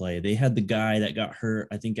quarterback play. They had the guy that got hurt,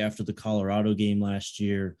 I think, after the Colorado game last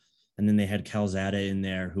year. And then they had Calzada in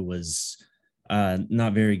there who was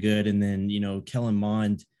not very good. And then, Kellen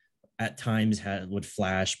Mond at times would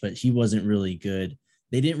flash, but he wasn't really good.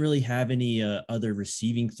 They didn't really have any other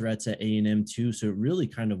receiving threats at A&M too. So it really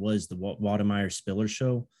kind of was the Wademeyer Spiller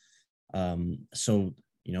show. So,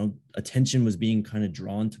 attention was being kind of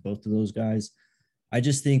drawn to both of those guys. I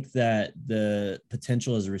just think that the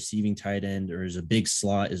potential as a receiving tight end or as a big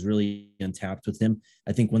slot is really untapped with him.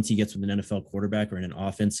 I think once he gets with an NFL quarterback or in an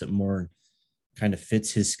offense that more kind of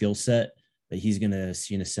fits his skill set, that he's going to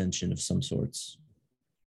see an ascension of some sorts.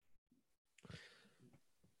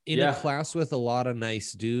 In a class with a lot of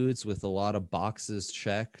nice dudes, with a lot of boxes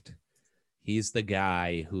checked, he's the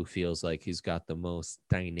guy who feels like he's got the most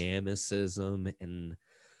dynamicism and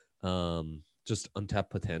just untapped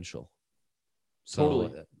potential. So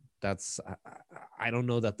totally. That's, I don't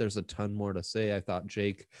know that there's a ton more to say. I thought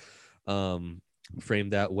Jake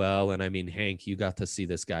framed that well. And I mean, Hank, you got to see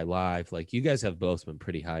this guy live. Like, you guys have both been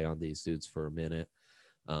pretty high on these dudes for a minute.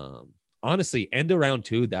 Honestly, end of round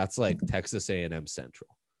 2, that's like Texas A&M Central.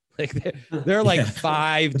 Like, there are like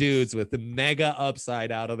 5 dudes with the mega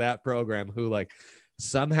upside out of that program who, like,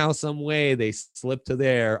 somehow, some way they slip to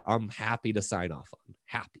there. I'm happy to sign off on.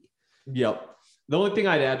 Happy. Yep. The only thing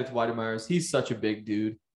I'd add with Weidemeyer is he's such a big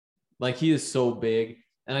dude. Like, he is so big.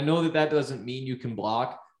 And I know that doesn't mean you can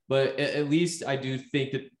block, but at least I do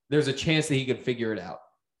think that there's a chance that he could figure it out.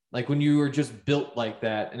 Like, when you were just built like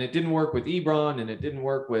that, and it didn't work with Ebron and it didn't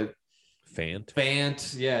work with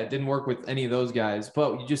Fant. Yeah, it didn't work with any of those guys,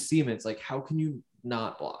 but you just see him. It's like, how can you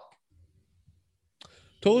not block?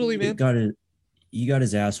 Totally, man. He got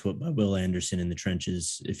his ass whooped by Will Anderson in the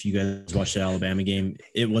trenches. If you guys watched the Alabama game,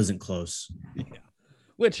 it wasn't close. Yeah.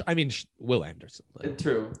 Which, I mean, Will Anderson. Like,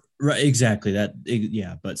 true. Right. Exactly.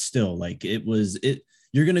 But still, like,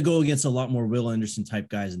 you're going to go against a lot more Will Anderson type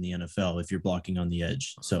guys in the NFL if you're blocking on the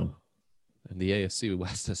edge. So, and the AFC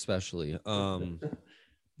West, especially.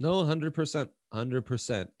 No,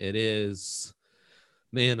 100%. It is,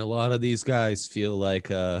 man, a lot of these guys feel like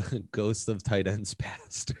a ghost of tight ends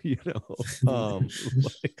past, he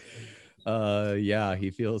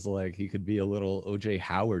feels like he could be a little OJ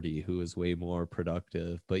Howardy, who is way more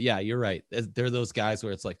productive. But yeah, you're right. They're those guys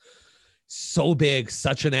where it's like, so big,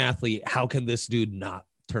 such an athlete. How can this dude not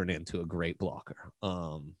turn into a great blocker?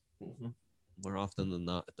 More often than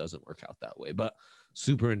not, it doesn't work out that way, but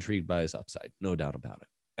super intrigued by his upside. No doubt about it.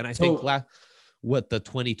 And I think the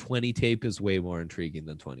 2020 tape is way more intriguing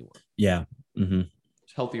than 21. Yeah. Mm-hmm.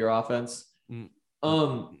 Healthier offense.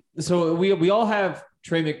 So we all have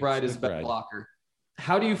Trey McBride as a better blocker.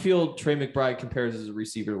 How do you feel Trey McBride compares as a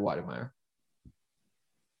receiver to Weidemeyer?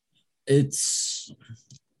 It's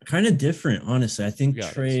kind of different, honestly. I think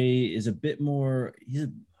Trey is a bit more, I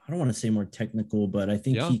don't want to say more technical, but I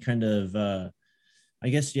think he kind of I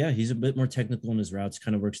guess, yeah, he's a bit more technical in his routes,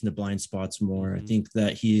 kind of works in the blind spots more. I Mhm. think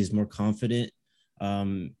that he is more confident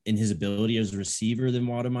in his ability as a receiver than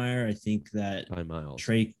Wademeyer. I think that By miles.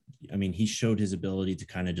 Trey, I mean, he showed his ability to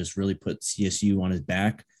kind of just really put CSU on his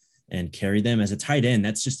back and carry them as a tight end.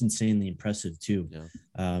 That's just insanely impressive too. Yeah.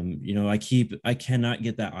 I cannot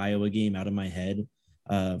get that Iowa game out of my head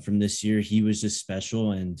from this year. He was just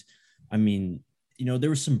special. And I mean, there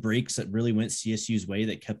were some breaks that really went CSU's way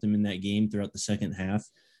that kept them in that game throughout the second half.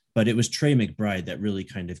 But it was Trey McBride that really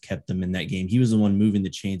kind of kept them in that game. He was the one moving the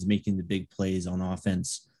chains, making the big plays on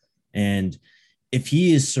offense. And if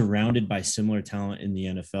he is surrounded by similar talent in the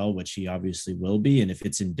NFL, which he obviously will be, and if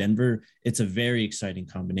it's in Denver, it's a very exciting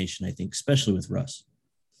combination, I think, especially with Russ.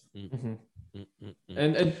 Mhm. Mm-mm-mm.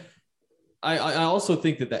 And I also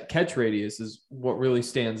think that catch radius is what really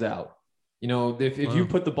stands out. If you Wow.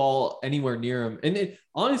 put the ball anywhere near him, and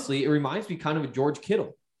honestly, it reminds me kind of of George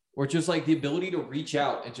Kittle, where it's just like the ability to reach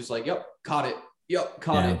out and just like, yep, caught it. Yep,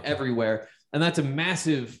 caught Yeah. it everywhere. And that's a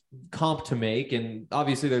massive comp to make. And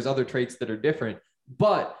obviously there's other traits that are different,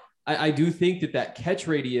 but I do think that catch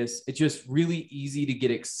radius, it's just really easy to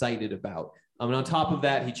get excited about. And on top of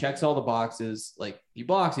that, he checks all the boxes, like he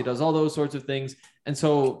blocks, he does all those sorts of things. And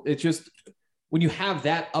so it's just, when you have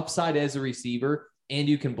that upside as a receiver and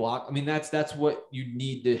you can block, I mean, that's what you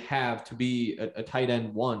need to have to be a tight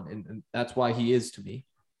end one. And that's why he is to me.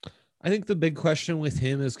 I think the big question with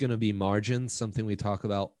him is going to be margins, something we talk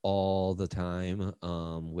about all the time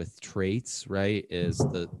with traits, right? Is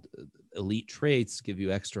the elite traits give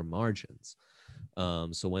you extra margins.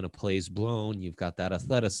 So when a play's blown, you've got that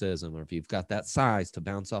athleticism, or if you've got that size to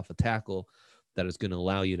bounce off a tackle, that is going to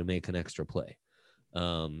allow you to make an extra play.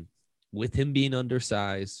 With him being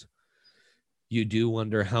undersized, you do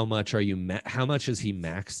wonder how much is he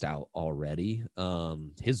maxed out already?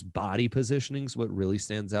 His body positioning is what really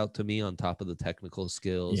stands out to me on top of the technical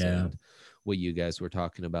skills and what you guys were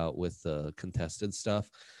talking about with the contested stuff.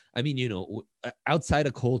 I mean, outside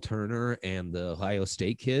of Cole Turner and the Ohio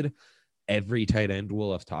State kid, every tight end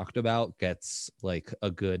we'll have talked about gets like a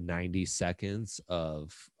good 90 seconds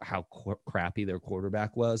of how crappy their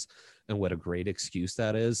quarterback was and what a great excuse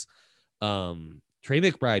that is. Trey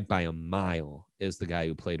McBride by a mile is the guy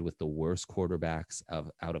who played with the worst quarterbacks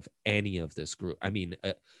out of any of this group. I mean,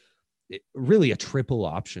 really a triple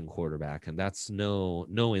option quarterback, and that's no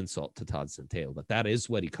insult to Todd Centeio, but that is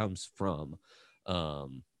what he comes from.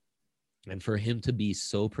 And for him to be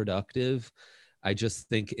so productive, I just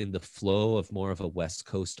think in the flow of more of a West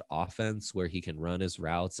Coast offense where he can run his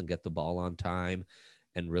routes and get the ball on time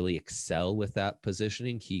and really excel with that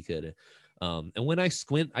positioning, he could. And when I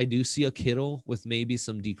squint, I do see a Kittle with maybe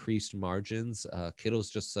some decreased margins. Kittle's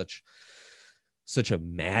just such a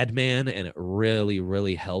madman, and it really,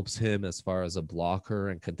 really helps him as far as a blocker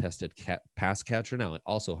and contested pass catcher. Now, it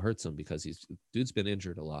also hurts him because dude's been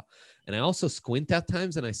injured a lot. And I also squint at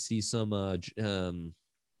times, and I see some Kyle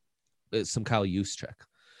Juszczyk,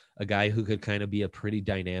 a guy who could kind of be a pretty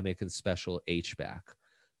dynamic and special H-back.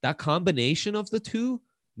 That combination of the two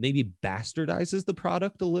maybe bastardizes the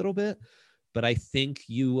product a little bit, but I think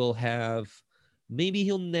you will have, maybe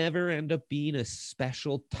he'll never end up being a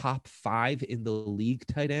special top 5 in the league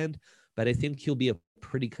tight end, but I think he'll be a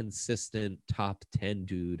pretty consistent top 10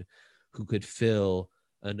 dude who could fill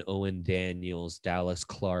an Owen Daniels, Dallas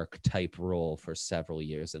Clark type role for several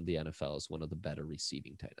years in the NFL as one of the better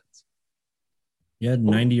receiving tight ends. Yeah,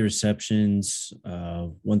 90 receptions,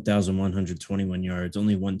 1,121 yards,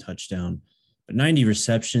 only one touchdown. But 90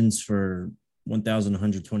 receptions for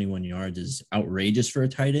 1,121 yards is outrageous for a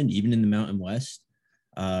tight end, even in the Mountain West.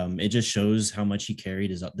 It just shows how much he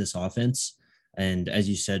carried this offense. And as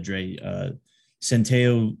you said, Dre,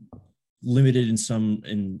 Centeio limited in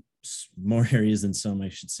more areas than some, I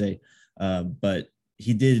should say. But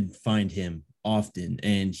he did find him often,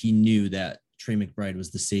 and he knew that Trey McBride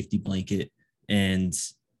was the safety blanket. And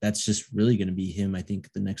that's just really going to be him, I think,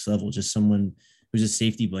 at the next level. Just someone who's a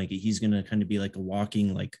safety blanket. He's going to kind of be like a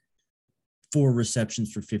walking, 4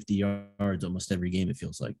 receptions for 50 yards almost every game, it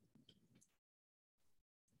feels like.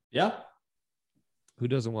 Yeah. Who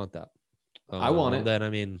doesn't want that? I want it. Then, I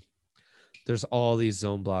mean, there's all these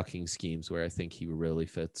zone blocking schemes where I think he really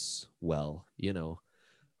fits well,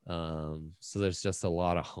 so there's just a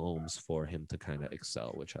lot of homes for him to kind of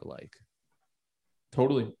excel, which I like.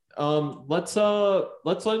 Totally. Let's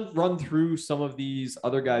run through some of these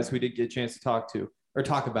other guys we did get a chance to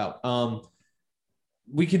talk about.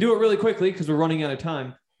 We can do it really quickly because we're running out of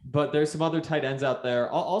time, but there's some other tight ends out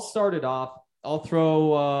there. I'll start it off. I'll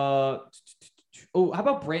throw how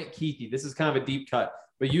about Brant Kuithe? This is kind of a deep cut,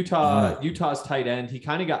 but Utah's tight end. He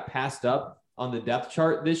kind of got passed up on the depth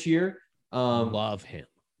chart this year. Love him.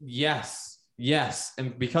 Yes.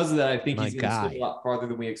 And because of that, I think My he's going to slip guy. a lot farther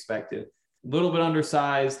than we expected. A little bit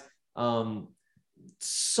undersized,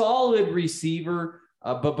 solid receiver.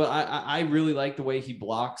 But I really like the way he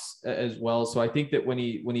blocks as well. So I think that when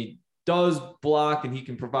he does block and he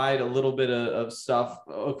can provide a little bit of stuff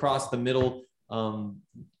across the middle,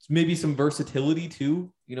 maybe some versatility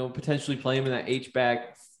too, potentially play him in that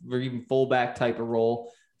H-back or even fullback type of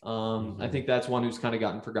role. I think that's one who's kind of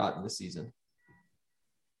gotten forgotten this season.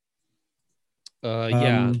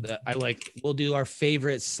 I like, we'll do our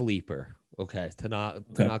favorite sleeper. Okay. To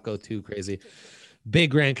not go too crazy.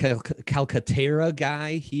 Big Grand Calcaterra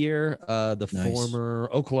guy here, the former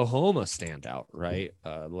Oklahoma standout, right?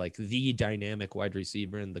 Like the dynamic wide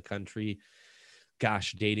receiver in the country.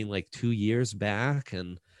 Gosh, dating like 2 years back,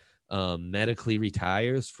 and medically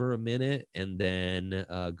retires for a minute and then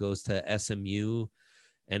goes to SMU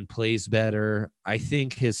and plays better. I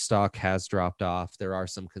think his stock has dropped off. There are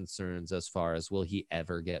some concerns as far as will he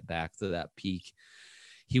ever get back to that peak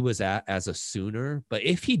he was at as a Sooner. But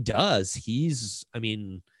if he does, he's,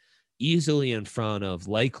 easily in front of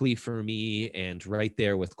likely for me and right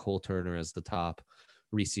there with Cole Turner as the top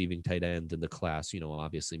receiving tight end in the class.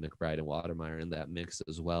 Obviously McBride and Watermeyer in that mix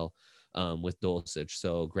as well, with Dulcich.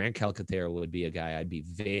 So Grant Calcaterra would be a guy I'd be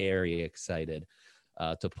very excited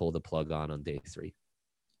to pull the plug on day 3.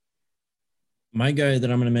 My guy that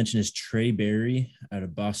I'm going to mention is Trey Berry out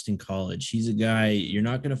of Boston College. He's a guy, you're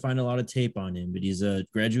not going to find a lot of tape on him, but he's a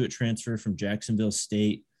graduate transfer from Jacksonville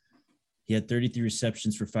State. He had 33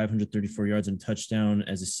 receptions for 534 yards and a touchdown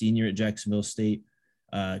as a senior at Jacksonville State.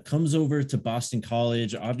 Comes over to Boston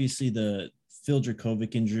College. Obviously, the Phil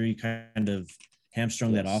Dracovic injury kind of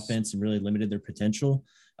hamstrung that offense and really limited their potential.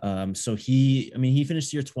 So he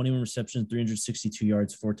finished the year 21 receptions, 362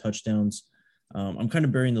 yards, 4 touchdowns. I'm kind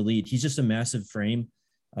of burying the lead. He's just a massive frame.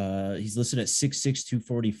 He's listed at 6'6",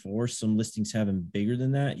 244. Some listings have him bigger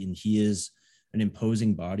than that, and he is an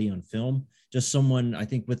imposing body on film. Just someone, I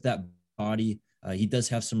think, with that body, he does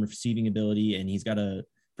have some receiving ability, and he's got a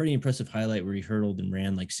pretty impressive highlight where he hurdled and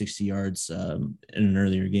ran like 60 yards in an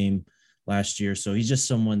earlier game last year. So he's just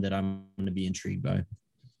someone that I'm going to be intrigued by.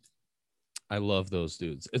 I love those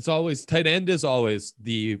dudes. It's always, tight end is always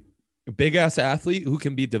the big ass athlete who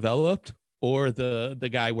can be developed, or the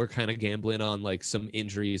guy we're kind of gambling on like some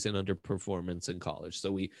injuries and underperformance in college.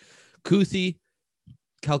 So Kuthi,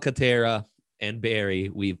 Calcaterra, and Barry,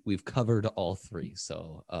 we've covered all 3.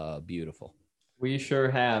 So beautiful. We sure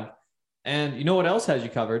have. And you know what else has you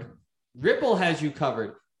covered? Ripple has you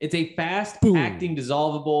covered. It's a fast-acting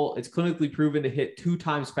dissolvable. It's clinically proven to hit 2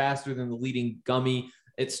 times faster than the leading gummy.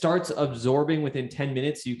 It starts absorbing within 10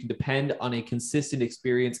 minutes, so you can depend on a consistent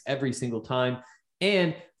experience every single time.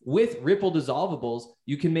 And with Ripple dissolvables,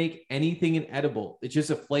 you can make anything an edible. It's just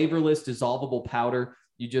a flavorless dissolvable powder.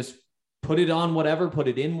 You just put it on whatever, put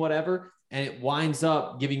it in whatever, and it winds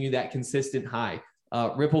up giving you that consistent high.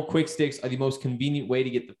 Ripple Quick Sticks are the most convenient way to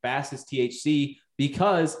get the fastest THC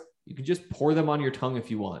because you can just pour them on your tongue if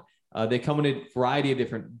you want. They come in a variety of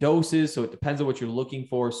different doses, so it depends on what you're looking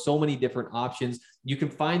for. So many different options. You can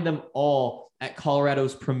find them all at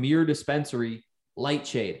Colorado's premier dispensary,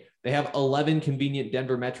 Lightshade. They have 11 convenient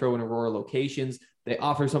Denver Metro and Aurora locations. They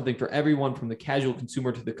offer something for everyone from the casual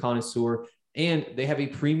consumer to the connoisseur. And they have a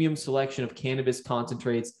premium selection of cannabis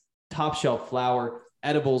concentrates, top shelf flower,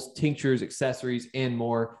 edibles, tinctures, accessories, and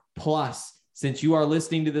more. Plus, since you are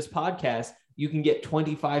listening to this podcast, you can get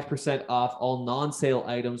 25% off all non-sale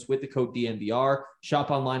items with the code DNVR.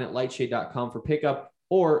 Shop online at lightshade.com for pickup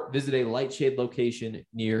or visit a Lightshade location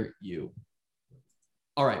near you.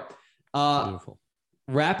 All right. Beautiful.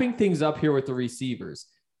 Wrapping things up here with the receivers,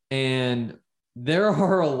 and there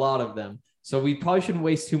are a lot of them, so we probably shouldn't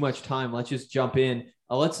waste too much time. Let's just jump in.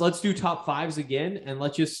 Let's do top 5s again, and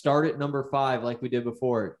let's just start at number 5 like we did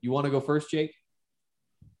before. You want to go first, Jake?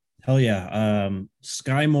 Hell yeah.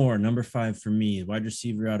 Sky Moore, number 5 for me, wide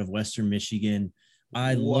receiver out of Western Michigan.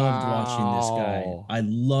 I loved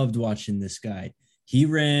watching this guy. He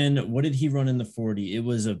ran, what did he run in the 40? It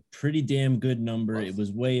was a pretty damn good number. It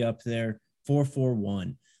was way up there.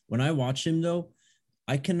 4.41. When I watch him though,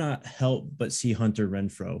 I cannot help but see Hunter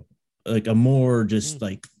Renfrow, like a more just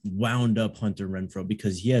like wound up Hunter Renfrow,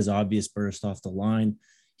 because he has obvious burst off the line.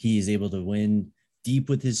 He is able to win deep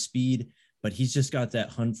with his speed, but he's just got that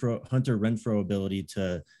Hunter Renfrow ability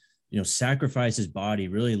to, sacrifice his body,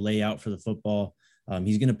 really lay out for the football.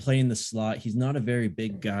 He's going to play in the slot. He's not a very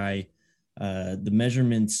big guy. The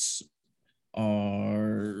measurements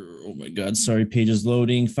are, oh my God, sorry, page is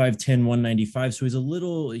loading, 5'10", 195. So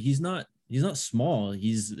he's not small.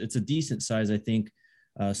 It's a decent size, I think.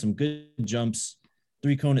 Some good jumps.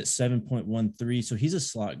 3 cone at 7.13. So he's a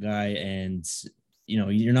slot guy, and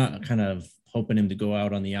you're not kind of hoping him to go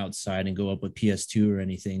out on the outside and go up with PS2 or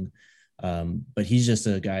anything. But he's just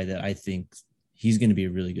a guy that I think he's going to be a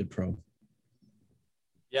really good pro.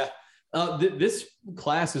 Yeah. This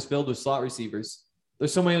class is filled with slot receivers.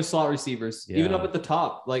 There's so many slot receivers, even up at the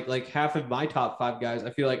top. Like half of my top 5 guys, I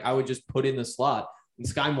feel like I would just put in the slot. And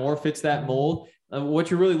Sky Moore fits that mold. What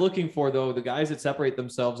you're really looking for, though, the guys that separate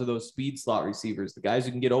themselves are those speed slot receivers, the guys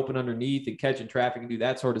who can get open underneath and catch in traffic and do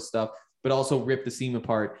that sort of stuff, but also rip the seam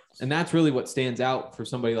apart. And that's really what stands out for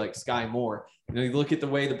somebody like Sky Moore. You look at the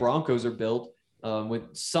way the Broncos are built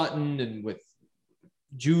with Sutton and with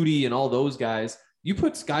Judy and all those guys. You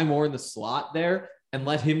put Sky Moore in the slot there and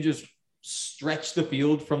let him just stretch the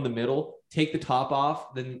field from the middle, take the top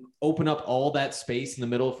off, then open up all that space in the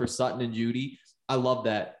middle for Sutton and Judy. I love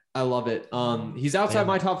that. I love it. He's outside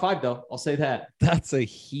my top 5, though. I'll say that. That's a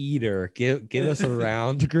heater. Give us a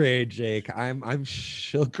round grade, Jake. I'm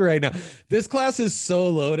shook right now. This class is so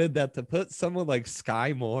loaded that to put someone like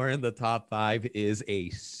Sky Moore in the top 5 is a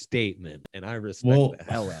statement, and I respect the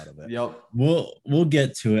hell out of it. Yep. We'll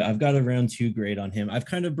get to it. I've got a round 2 grade on him. I've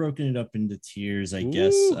kind of broken it up into tiers, I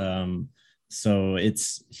guess. So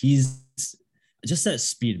he's just that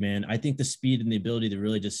speed, man. I think the speed and the ability to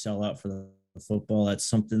really just sell out for the football, that's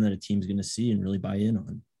something that a team's going to see and really buy in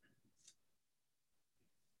on.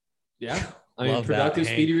 Yeah. I mean, productive,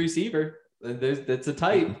 speedy receiver. That's a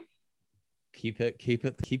type. Keep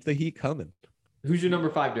the heat coming. Who's your number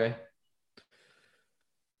 5, Dre?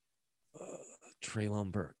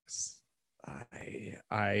 Treylon Burks.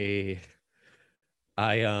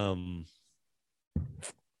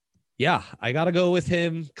 Yeah, I got to go with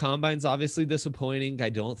him. Combine's obviously disappointing. I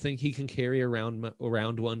don't think he can carry around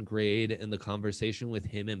 1 grade, and the conversation with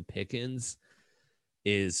him and Pickens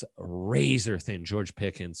is razor thin. George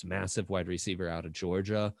Pickens, massive wide receiver out of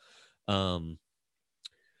Georgia. So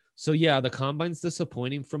yeah, the combine's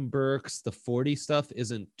disappointing from Burks. The 40 stuff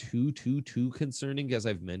isn't too concerning, as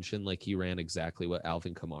I've mentioned. Like, he ran exactly what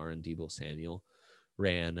Alvin Kamara and Deebo Samuel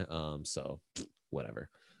ran. So whatever.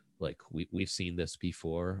 Like, we've seen this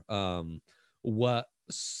before. What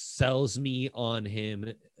sells me on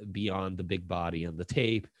him beyond the big body and the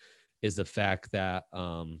tape is the fact that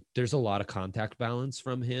there's a lot of contact balance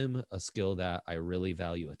from him, a skill that I really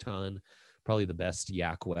value a ton. Probably the best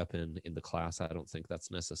yak weapon in the class. I don't think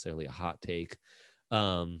that's necessarily a hot take.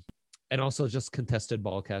 And also just contested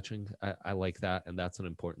ball catching. I like that, and that's an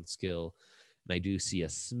important skill. And I do see a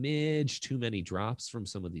smidge too many drops from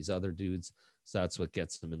some of these other dudes. So that's what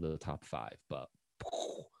gets them into the top 5. But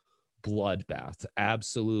bloodbath,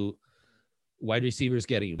 absolute wide receivers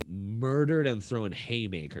getting murdered and throwing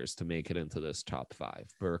haymakers to make it into this top 5.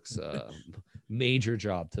 Burks, major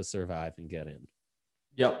job to survive and get in.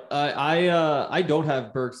 Yep. I don't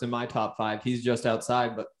have Burks in my top 5. He's just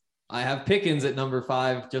outside, but I have Pickens at number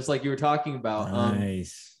 5, just like you were talking about.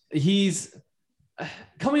 Nice. He's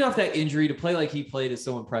coming off that injury. To play like he played is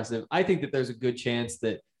so impressive. I think that there's a good chance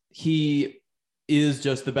that he is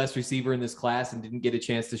just the best receiver in this class and didn't get a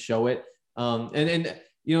chance to show it. And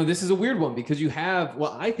this is a weird one because you have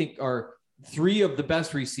what I think are 3 of the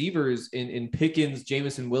best receivers in Pickens,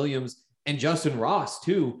 Jameson Williams, and Justin Ross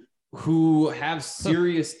too, who have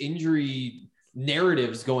serious injury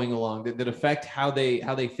narratives going along that affect how they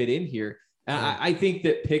fit in here. And I think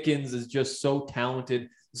that Pickens is just so talented,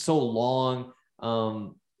 so long.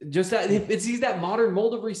 Just that he's that modern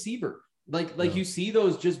mold of receiver. Like you see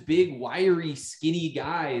those just big, wiry, skinny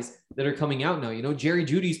guys that are coming out now. Jerry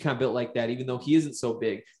Judy's kind of built like that, even though he isn't so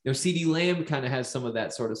big. CeeDee Lamb kind of has some of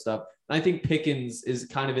that sort of stuff. And I think Pickens is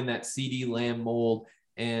kind of in that CeeDee Lamb mold.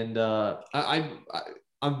 And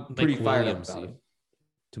I'm pretty fired up about it.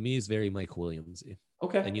 To me, he's very Mike Williamsy.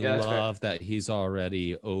 Okay. And you love that he's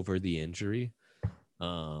already over the injury.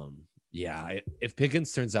 If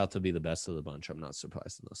Pickens turns out to be the best of the bunch, I'm not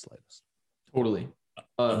surprised in the slightest. Totally.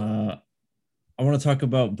 I want to talk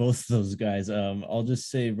about both of those guys. I'll just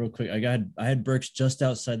say real quick, I had Burks just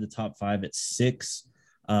outside the top 5 at 6.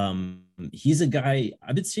 He's a guy,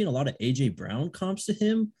 I've been seeing a lot of AJ Brown comps to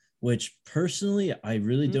him, which personally I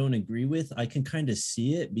really don't agree with. I can kind of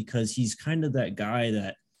see it because he's kind of that guy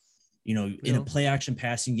that, in a play action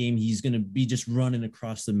passing game, he's going to be just running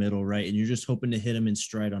across the middle, right? And you're just hoping to hit him in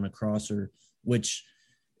stride on a crosser, which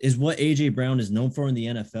is what AJ Brown is known for in the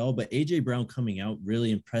NFL. But AJ Brown coming out really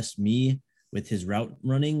impressed me with his route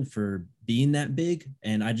running for being that big.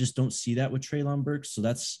 And I just don't see that with Treylon Burks. So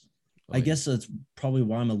I guess that's probably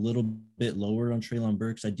why I'm a little bit lower on Treylon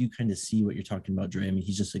Burks. I do kind of see what you're talking about, Dre. I mean,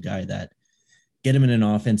 he's just a guy that get him in an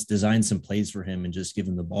offense, design some plays for him, and just give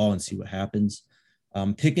him the ball and see what happens.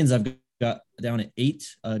 Pickens, I've got down at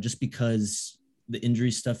 8, just because the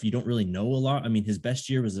injury stuff, you don't really know a lot. I mean, his best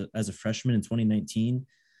year was as a freshman in 2019.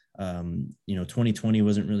 2020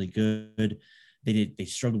 wasn't really good. They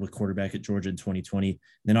struggled with quarterback at Georgia in 2020.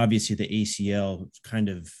 Then obviously the ACL kind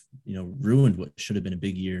of, ruined what should have been a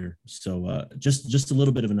big year. So just a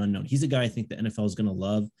little bit of an unknown. He's a guy I think the NFL is going to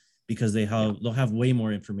love because they'll have way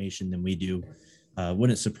more information than we do.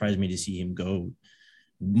 Wouldn't surprise me to see him go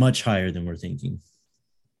much higher than we're thinking.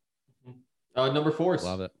 Number 4.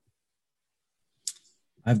 Love it.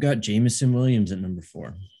 I've got Jameson Williams at number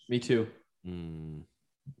 4. Me too.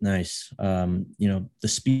 Nice. The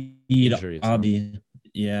speed,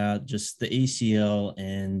 just the ACL,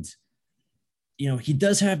 and he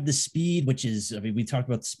does have the speed, which is, we talk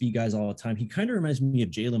about the speed guys all the time. He kind of reminds me of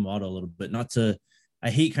Jalen Waddle a little bit. I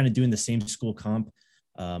hate kind of doing the same school comp,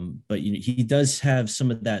 but he does have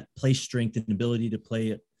some of that play strength and ability to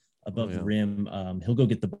play above the rim. He'll go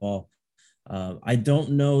get the ball. I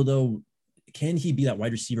don't know though. Can he be that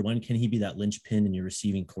wide receiver one? Can he be that linchpin in your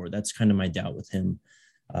receiving core? That's kind of my doubt with him.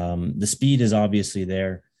 The speed is obviously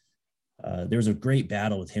there. There was a great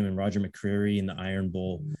battle with him and Roger McCreary in the Iron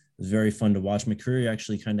Bowl. It was very fun to watch. McCreary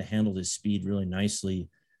actually kind of handled his speed really nicely.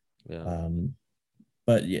 Yeah.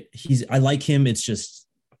 But yeah, I like him. It's just,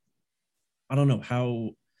 I don't know how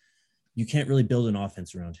you can't really build an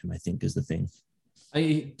offense around him, I think is the thing.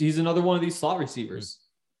 He's another one of these slot receivers.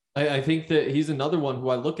 I think that he's another one who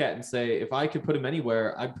I look at and say, if I could put him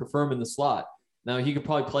anywhere, I'd prefer him in the slot. Now he could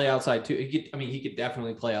probably play outside too. He could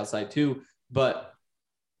definitely play outside too, but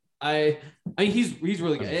he's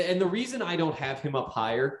really good. And the reason I don't have him up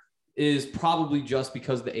higher is probably just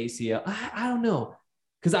because of the ACL. I don't know.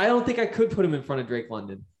 Because I don't think I could put him in front of Drake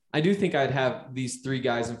London. I do think I'd have these 3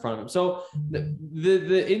 guys in front of him. So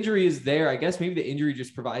the injury is there. I guess maybe the injury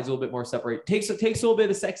just provides a little bit more separate. Takes a little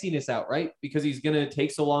bit of sexiness out, right? Because he's going to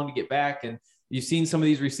take so long to get back. And you've seen some of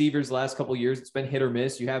these receivers the last couple of years. It's been hit or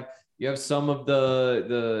miss. You have some of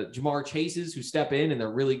the Jamar Chases who step in and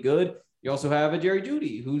they're really good. You also have a Jerry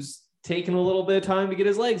Jeudy who's taken a little bit of time to get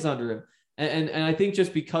his legs under him. And I think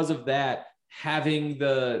just because of that, having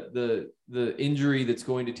the injury that's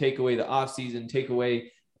going to take away the offseason, take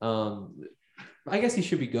away I guess he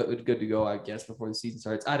should be good to go, I guess, before the season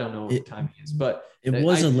starts. I don't know what time he is, but it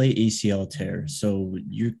was a late ACL tear, so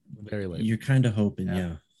you're very late. You're kind of hoping,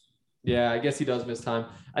 yeah. I guess he does miss time.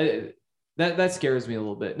 That scares me a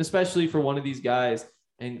little bit, and especially for one of these guys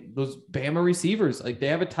and those Bama receivers. Like they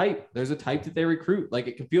have a type. There's a type that they recruit. Like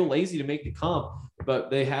it can feel lazy to make the comp, but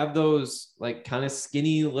they have those like kind of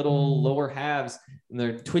skinny little lower halves, and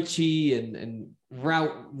they're twitchy and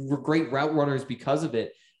great route runners because of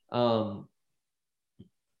it. The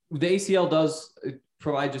ACL does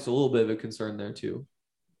provide just a little bit of a concern there too.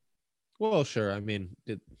 Well, sure. I mean,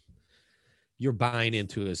 you're buying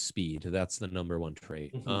into his speed. That's the number one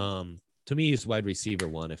trait. Mm-hmm. To me, he's wide receiver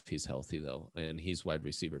 1 if he's healthy, though, and he's wide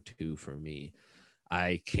receiver 2 for me.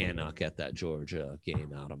 I cannot get that Georgia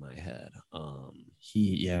game out of my head.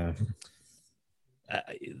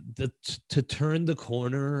 To turn the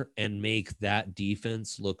corner and make that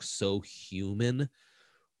defense look so human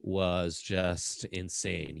was just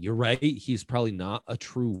insane. You're right. He's probably not a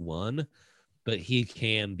true 1, but he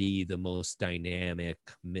can be the most dynamic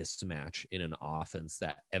mismatch in an offense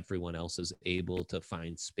that everyone else is able to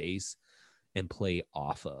find space and play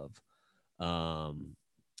off of.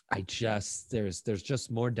 There's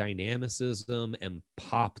just more dynamicism and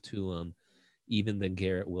pop to him, even than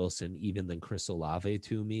Garrett Wilson, even than Chris Olave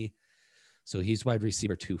to me. So he's wide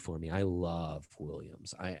receiver 2 for me. I love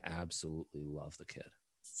Williams. I absolutely love the kid.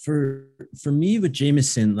 For me with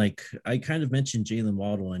Jameson, like I kind of mentioned Jalen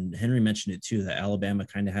Waddle and Henry mentioned it too, that Alabama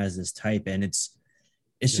kind of has this type, and it's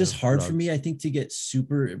just hard Ruggs. For me, I think, to get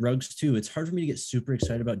super Ruggs too. It's hard for me to get super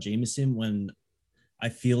excited about Jameson when I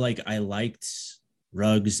feel like I liked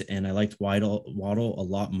Ruggs and I liked Waddle a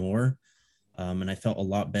lot more. And I felt a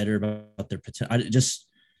lot better about their potential.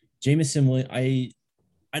 Jameson, I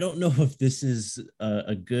don't know if this is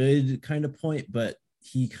a good kind of point, but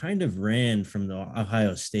he kind of ran from the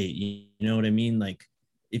Ohio State. You know what I mean? Like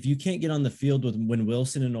if you can't get on the field when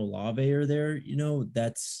Wilson and Olave are there, he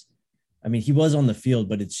was on the field,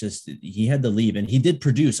 but it's just, he had to leave and he did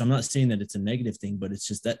produce. I'm not saying that it's a negative thing, but it's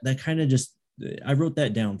just that kind of just, I wrote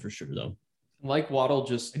that down for sure though. Like Waddle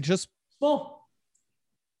just small.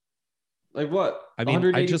 Like what?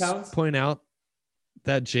 I just pounds? Point out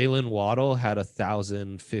that Jalen Waddle had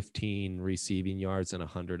 1,015 receiving yards and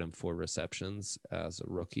 104 receptions as a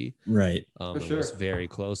rookie. Right. It was very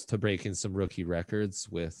close to breaking some rookie records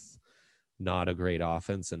with not a great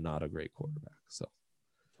offense and not a great quarterback. So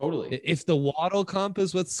Totally. If the Waddle comp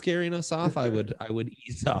is what's scaring us off, I would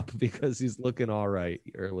ease up because he's looking all right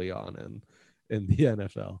early on in the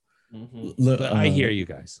NFL. Mhm. But I hear you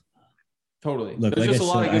guys. Totally. Look, There's like just I a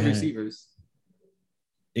lot said, of good I had- receivers.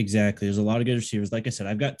 Exactly. There's a lot of good receivers. Like I said,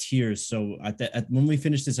 I've got tiers. So when we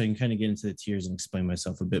finish this, I can kind of get into the tiers and explain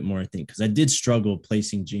myself a bit more, I think, because I did struggle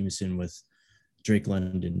placing Jameson with Drake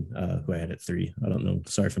London, who I had at 3. I don't know.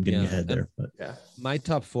 Sorry if I'm getting ahead there. But Yeah. My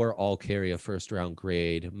top 4 all carry a first round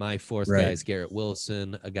grade. My 4th Right. guy is Garrett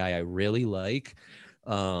Wilson, a guy I really like,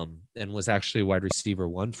 and was actually wide receiver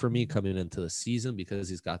 1 for me coming into the season because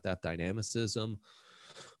he's got that dynamicism.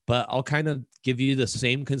 But I'll kind of give you the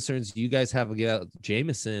same concerns you guys have about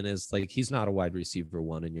Jameson. Is like he's not a wide receiver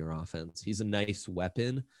 1 in your offense. He's a nice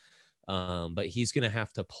weapon, but he's going to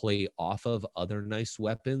have to play off of other nice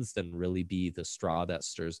weapons than really be the straw that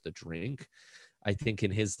stirs the drink. I think in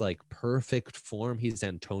his like perfect form, he's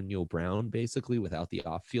Antonio Brown basically without the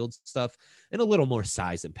off-field stuff and a little more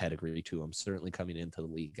size and pedigree to him. Certainly coming into the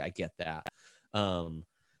league, I get that.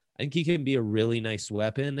 I think he can be a really nice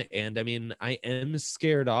weapon. And I mean, I am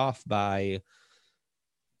scared off by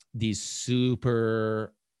these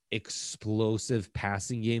super explosive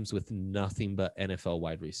passing games with nothing but NFL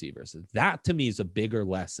wide receivers. That to me is a bigger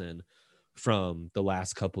lesson from the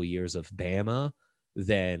last couple years of Bama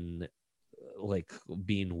than like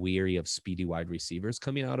being weary of speedy wide receivers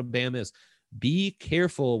coming out of Bama. Is be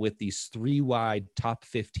careful with these 3 wide top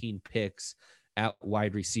 15 picks at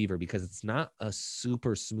wide receiver because it's not a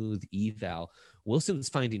super smooth eval. Wilson's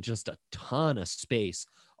finding just a ton of space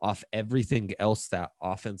off everything else that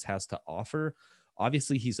offense has to offer.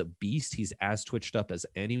 Obviously, he's a beast. He's as twitched up as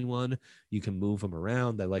anyone. You can move him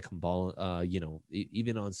around. I like him ball,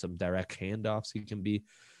 even on some direct handoffs, he can be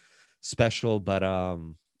special. But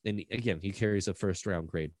and again, he carries a first round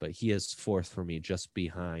grade, but he is 4th for me, just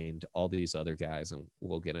behind all these other guys, and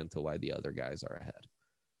we'll get into why the other guys are ahead.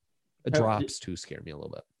 Drops too scare me a little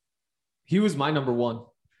bit. He was my number 1.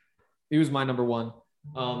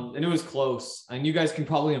 And it was close. And you guys can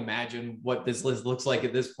probably imagine what this list looks like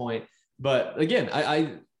at this point. But again,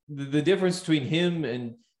 the difference between him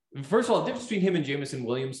and, first of all, the difference between him and Jameson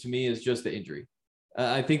Williams to me is just the injury.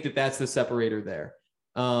 I think that's the separator there.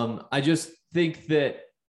 I just think that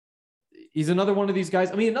he's another one of these guys.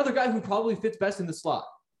 I mean, another guy who probably fits best in the slot.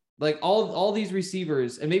 Like all these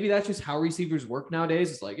receivers, and maybe that's just how receivers work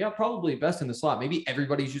nowadays. It's like, yeah, probably best in the slot. Maybe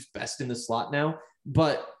everybody's just best in the slot now.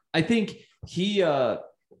 But I think he's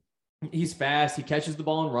fast. He catches the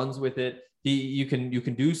ball and runs with it. You can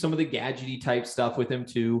do some of the gadgety type stuff with him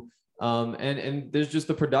too. And there's just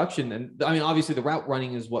the production. And I mean, obviously the route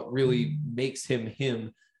running is what really makes him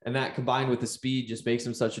him. And that combined with the speed just makes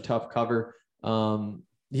him such a tough cover.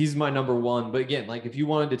 He's my number 1. But again, like if you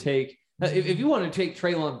wanted to take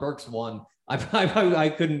Treylon Burks 1, I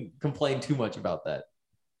couldn't complain too much about that.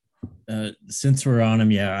 Since we're on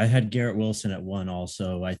him, I had Garrett Wilson at 1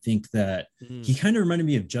 also. I think that he kind of reminded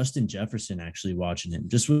me of Justin Jefferson, actually, watching him,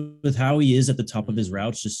 just with how he is at the top of his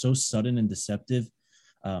routes, just so sudden and deceptive.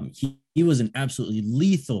 He was an absolutely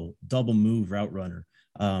lethal double move route runner.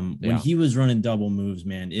 When he was running double moves,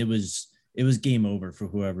 man, it was game over for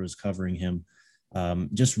whoever was covering him.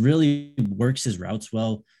 Just really works his routes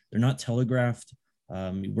well. They're not telegraphed.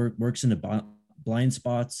 He works in the blind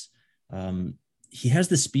spots. He has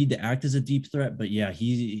the speed to act as a deep threat, but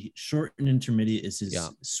he short and intermediate is his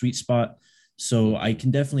sweet spot. So I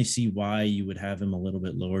can definitely see why you would have him a little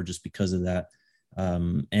bit lower just because of that.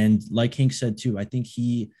 And like Hank said too, I think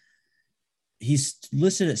he's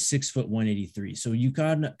listed at 6'1", 183. So you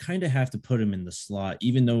kind of have to put him in the slot,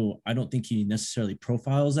 even though I don't think he necessarily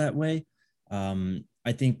profiles that way.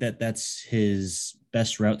 I think that's his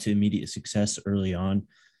best route to immediate success early on.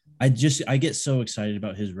 I get so excited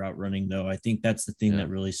about his route running, though. I think that's the thing that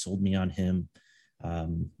really sold me on him.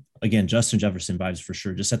 Again, Justin Jefferson vibes for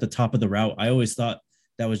sure. Just at the top of the route, I always thought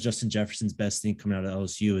that was Justin Jefferson's best thing coming out of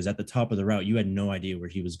LSU, is at the top of the route, you had no idea where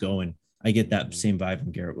he was going. I get that same vibe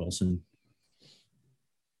from Garrett Wilson.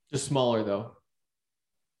 Just smaller, though.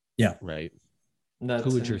 Yeah. Right. That's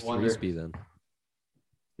Who would your 3s be then?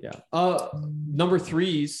 Yeah. Number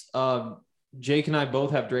 3s, Jake and I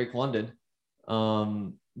both have Drake London.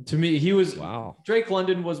 To me, Drake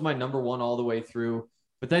London was my number 1 all the way through.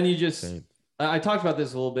 But then I talked about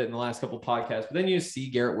this a little bit in the last couple of podcasts, but then you see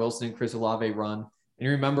Garrett Wilson and Chris Olave run, and you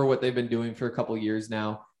remember what they've been doing for a couple of years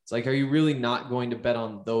now. It's like, are you really not going to bet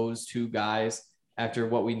on those 2 guys after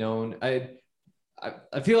what we known?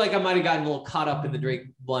 I feel like I might have gotten a little caught up in the Drake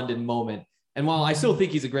London moment. And while I still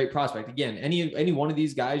think he's a great prospect, again, any one of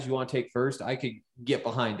these guys you want to take first, I could get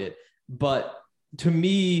behind it. But to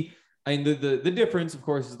me, I mean, the difference, of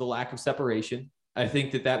course, is the lack of separation. I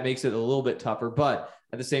think that makes it a little bit tougher. But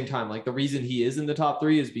at the same time, like the reason he is in the top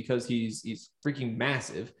 3 is because he's freaking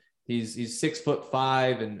massive. He's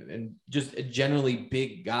 6'5" and just a generally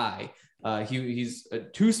big guy. He's a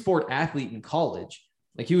 2-sport athlete in college.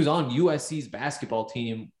 Like he was on USC's basketball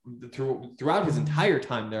team throughout his entire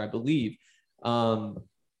time there, I believe.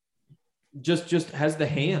 Just has the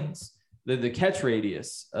hands, the catch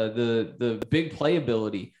radius, the big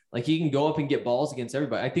playability. Like he can go up and get balls against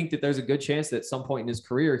everybody. I think that there's a good chance that at some point in his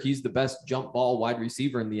career, he's the best jump ball wide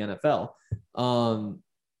receiver in the NFL.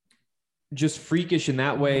 Just freakish in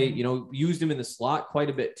that way, used him in the slot quite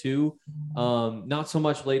a bit too. Not so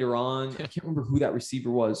much later on. I can't remember who that receiver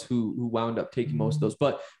was who wound up taking most of those,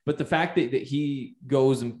 but the fact that he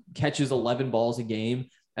goes and catches 11 balls a game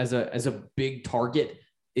as a big target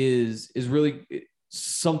is really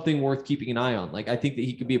something worth keeping an eye on. Like, I think that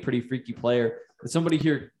he could be a pretty freaky player. Somebody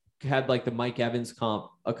here had like the Mike Evans comp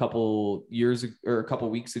a couple weeks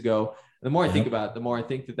ago. And the more I think about it, the more I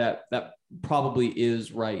think that probably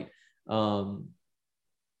is right. That's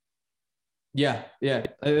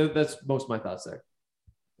most of my thoughts there.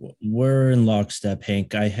 We're in lockstep,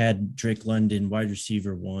 Hank. I had Drake London wide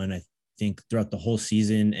receiver 1, I think, throughout the whole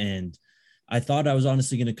season, and I thought I was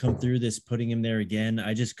honestly going to come through this putting him there again.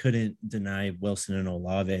 I just couldn't deny Wilson and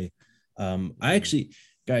Olave. I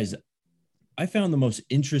found the most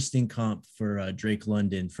interesting comp for Drake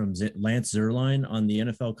London from Lance Zierlein on the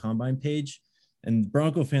NFL Combine page, and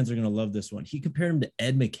Bronco fans are going to love this one. He compared him to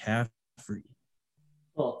Ed McCaffrey.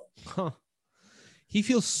 Oh, huh. He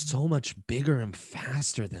feels so much bigger and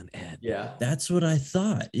faster than Ed. Yeah, that's what I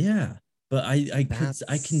thought. Yeah, but I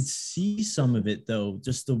can see some of it though.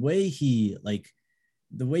 Just the way he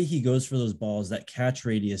goes for those balls, that catch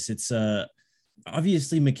radius. It's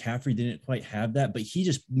obviously McCaffrey didn't quite have that, but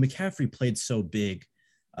McCaffrey played so big,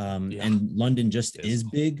 and London just is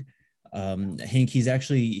big. Hank,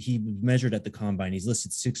 he measured at the combine. He's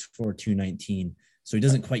listed 6'4", 219. So he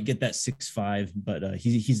doesn't quite get that 6'5", but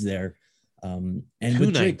he's there. And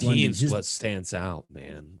 219 is what stands out,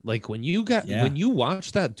 man. Like when you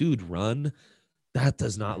watch that dude run, that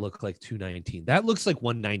does not look like 219. That looks like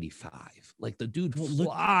 195. Like the dude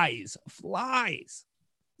flies.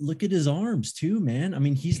 Look at his arms too, man. I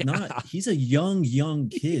mean, he's a young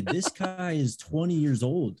kid. This guy is 20 years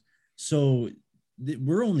old. So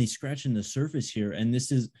we're only scratching the surface here. And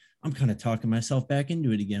I'm kind of talking myself back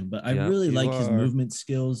into it again, but I really like his movement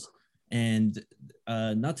skills. And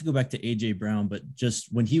not to go back to AJ Brown, but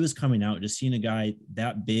just when he was coming out, just seeing a guy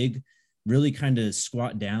that big really kind of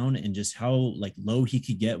squat down and just how like low he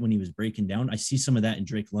could get when he was breaking down. I see some of that in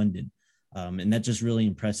Drake London. And that just really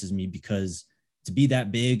impresses me, because to be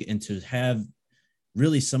that big and to have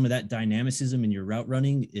really some of that dynamicism in your route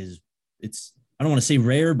running I don't want to say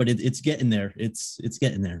rare, but it's getting there. It's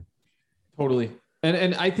getting there. Totally.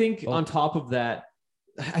 And I think on top of that,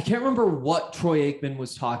 I can't remember what Troy Aikman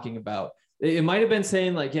was talking about. It might've been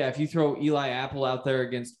saying like, yeah, if you throw Eli Apple out there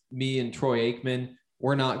against me and Troy Aikman,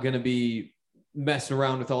 we're not going to be messing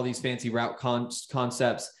around with all these fancy route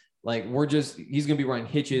concepts. Like he's going to be running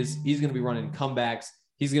hitches. He's going to be running comebacks.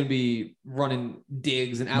 He's going to be running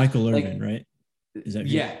digs and Michael Irvin, right? Is that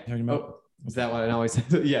who you're talking about? Is that what I always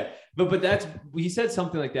said? Yeah. But he said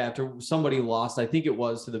something like that after somebody lost, I think it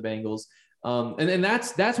was to the Bengals. And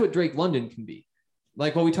that's what Drake London can be.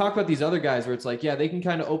 Like when we talk about these other guys where it's like, yeah, they can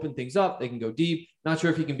kind of open things up. They can go deep. Not sure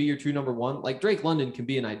if he can be your true number one. Like Drake London can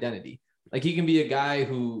be an identity. Like he can be a guy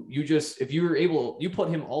who if you put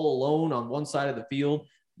him all alone on one side of the field,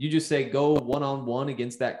 you just say, go one-on-one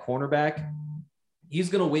against that cornerback. He's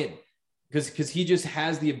going to win because he just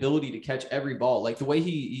has the ability to catch every ball. Like the way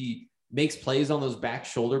he makes plays on those back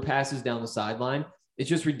shoulder passes down the sideline, it's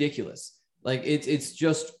just ridiculous. Like it's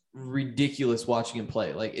just ridiculous watching him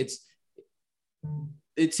play. Like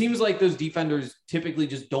it seems like those defenders typically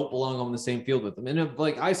just don't belong on the same field with them. And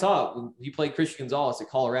like I saw it when he played Christian Gonzalez at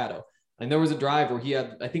Colorado, and there was a drive where he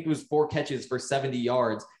had, I think it was 4 catches for 70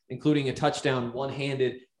 yards, including a touchdown,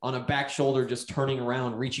 one-handed on a back shoulder, just turning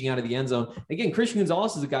around, reaching out of the end zone. Again, Christian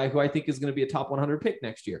Gonzalez is a guy who I think is going to be a top 100 pick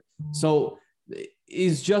next year. So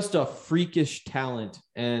is just a freakish talent,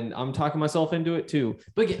 and I'm talking myself into it too.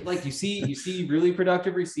 But again, like you see really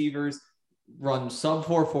productive receivers run sub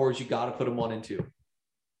 4.4s. You got to put them 1 and 2,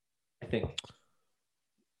 I think.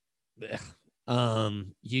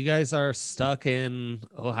 You guys are stuck in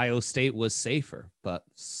Ohio State was safer, but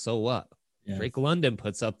so what? Yeah. Drake London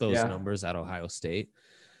puts up those numbers at Ohio State.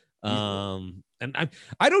 And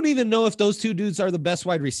I don't even know if those two dudes are the best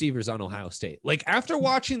wide receivers on Ohio State. Like after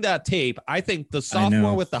watching that tape, I think the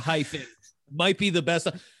sophomore with the hyphen might be the best.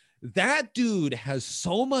 That dude has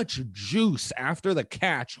so much juice after the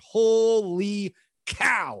catch. Holy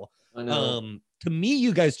cow. I know. To me,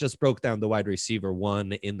 you guys just broke down the wide receiver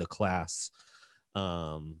one in the class.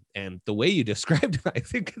 And the way you described it, I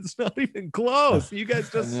think it's not even close. You guys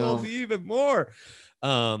just sold me even more.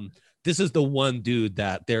 This is the one dude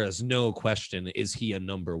that there is no question. Is he a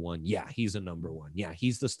number one? Yeah, he's a number one. Yeah,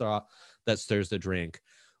 he's the star that stirs the drink.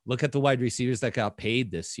 Look at the wide receivers that got paid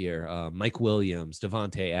this year. Mike Williams,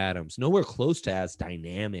 Devontae Adams, nowhere close to as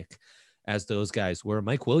dynamic as those guys were.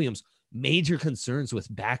 Mike Williams, major concerns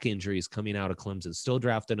with back injuries coming out of Clemson, still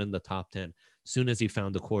drafted in the top 10. Soon as he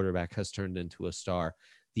found the quarterback, has turned into a star.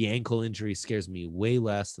 The ankle injury scares me way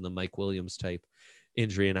less than the Mike Williams type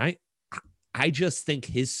injury. And I just think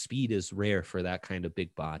his speed is rare for that kind of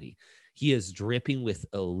big body. He is dripping with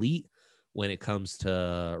elite when it comes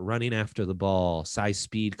to running after the ball, size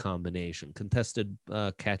speed combination, contested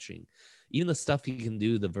catching, even the stuff he can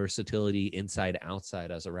do, the versatility inside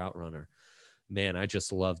outside as a route runner. Man, I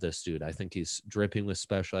just love this dude. I think he's dripping with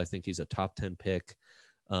special. I think he's a top 10 pick,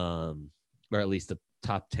 or at least a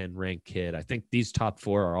top 10 ranked kid. I think these top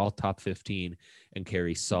 4 are all top 15 and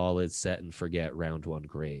carry solid set and forget round 1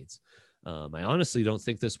 grades. I honestly don't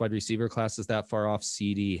think this wide receiver class is that far off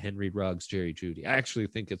CD, Henry Ruggs, Jerry Jeudy. I actually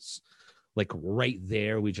think it's like right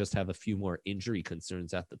there. We just have a few more injury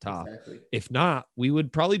concerns at the top. Exactly. If not, we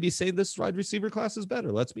would probably be saying this wide receiver class is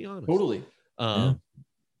better. Let's be honest. Totally.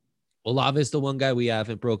 Olave is the one guy we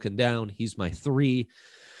haven't broken down. He's my 3.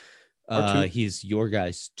 He's your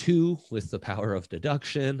guy's 2 with the power of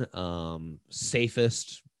deduction.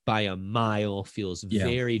 Safest by a mile, feels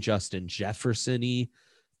very Justin Jefferson-y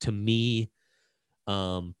to me.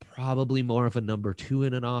 Probably more of a number 2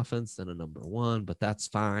 in an offense than a number 1, but that's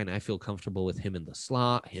fine. I feel comfortable with him in the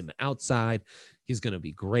slot, him outside. He's going to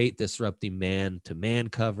be great disrupting man-to-man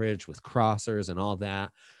coverage with crossers and all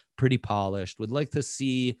that. Pretty polished. Would like to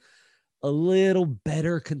see a little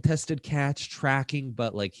better contested catch tracking,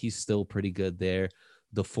 but like he's still pretty good there.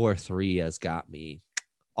 The 4.3 has got me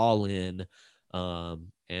all in.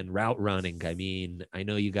 And route running. I mean, I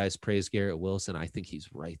know you guys praise Garrett Wilson. I think he's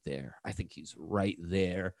right there. I think he's right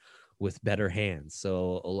there with better hands.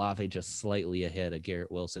 So Olave just slightly ahead of Garrett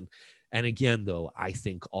Wilson. And again, though, I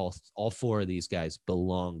think all 4 of these guys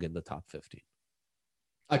belong in the top 15.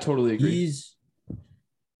 I totally agree.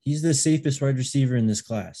 He's the safest wide receiver in this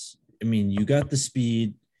class. I mean, you got the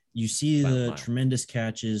speed, you see the tremendous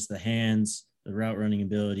catches, the hands, the route running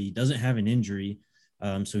ability. He doesn't have an injury.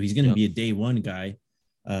 So he's going to be a day 1 guy.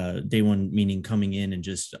 Day 1 meaning coming in and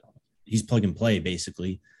just he's plug and play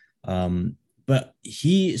basically. But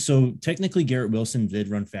so technically Garrett Wilson did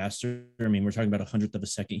run faster. I mean, we're talking about 100th of a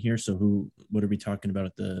second here. So what are we talking about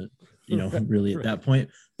at the, really at that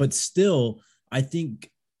point? But still, I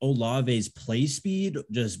think Olave's play speed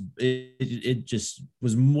it just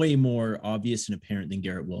was way more obvious and apparent than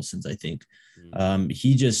Garrett Wilson's. I think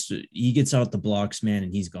he gets out the blocks, man,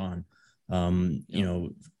 and he's gone.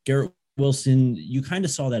 Garrett Wilson, you kind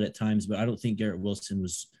of saw that at times, but I don't think Garrett Wilson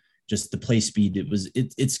was just the play speed.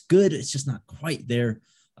 It's good. It's just not quite there.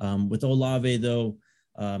 With Olave though,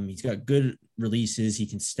 he's got good releases. He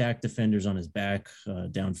can stack defenders on his back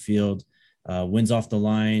downfield, wins off the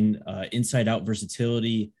line, inside out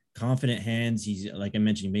versatility, confident hands. He's, like I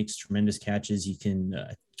mentioned, he makes tremendous catches. He can,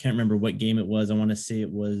 I can't remember what game it was. I want to say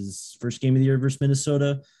it was first game of the year versus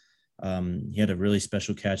Minnesota. He had a really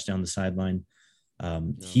special catch down the sideline.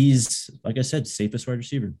 He's, like I said, safest wide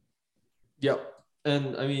receiver. Yep.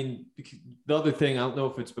 And I mean, the other thing, I don't know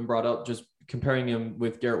if it's been brought up, just comparing him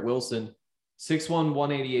with Garrett Wilson, 6'1",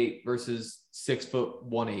 188 versus 6 foot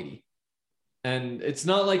 180. And it's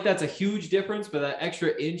not like that's a huge difference, but that extra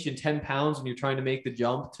inch and 10 pounds when you're trying to make the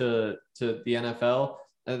jump to the NFL,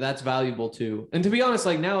 that's valuable too. And to be honest,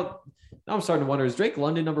 like now I'm starting to wonder, is Drake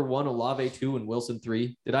London number 1, Olave 2, and Wilson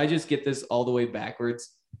 3? Did I just get this all the way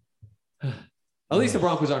backwards? At least the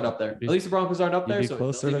Broncos aren't up there. So it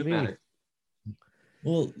doesn't even matter.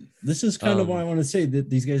 Well, this is kind of why I want to say that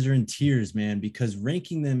these guys are in tiers, man, because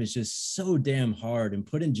ranking them is just so damn hard. And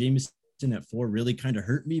putting Jameson at 4 really kind of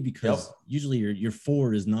hurt me because usually your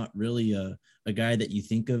 4 is not really a guy that you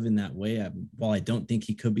think of in that way. While I don't think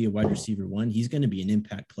he could be a wide receiver 1, he's going to be an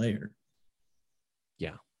impact player.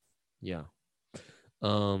 Yeah.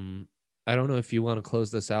 I don't know if you want to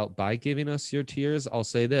close this out by giving us your tiers. I'll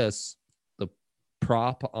say this.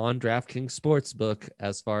 Prop on DraftKings Sportsbook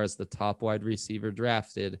as far as the top wide receiver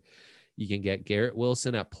drafted, you can get Garrett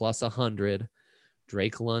Wilson at plus 100,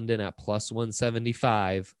 Drake London at plus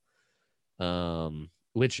 175,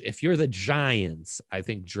 which if you're the Giants, I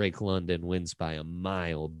think Drake London wins by a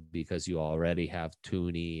mile because you already have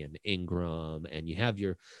Tooney and Ingram and you have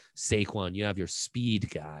your Saquon, you have your speed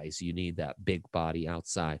guys. You need that big body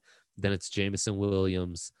outside. Then it's Jameson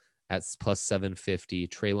Williams at plus 750,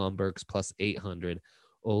 Treylon Burks plus 800,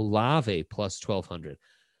 Olave plus 1200.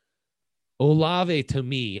 Olave, to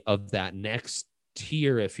me, of that next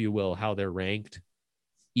tier, if you will, how they're ranked,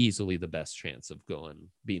 easily the best chance of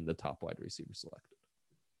being the top wide receiver selected.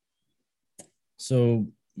 So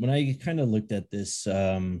when I kind of looked at this,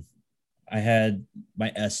 I had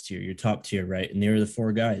my S tier, your top tier, right? And they were the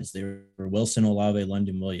four guys. They were Wilson, Olave,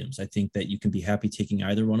 London, Williams. I think that you can be happy taking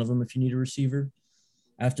either one of them if you need a receiver.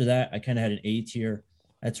 After that, I kind of had an A tier.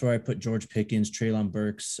 That's where I put George Pickens, Treylon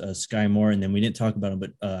Burks, Sky Moore, and then we didn't talk about him,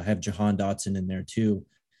 but I have Jahan Dotson in there too.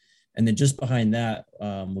 And then just behind that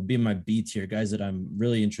will be my B tier, guys that I'm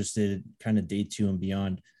really interested in, kind of day 2 and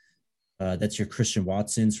beyond. That's your Christian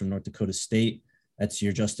Watsons from North Dakota State. That's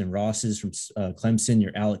your Justin Rosses from Clemson,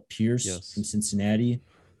 your Alec Pierce from Cincinnati.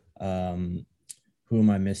 Who am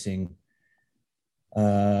I missing?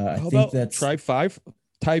 I think that's Ty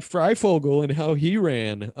Freifogel and how he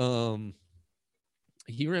ran.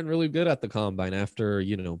 He ran really good at the combine after,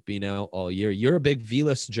 being out all year. You're a big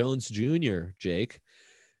Velus Jones Jr., Jake,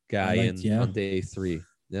 guy on day 3.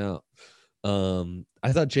 Yeah.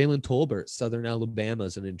 I thought Jalen Tolbert, Southern Alabama,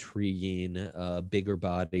 is an intriguing, bigger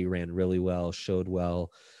body, ran really well, showed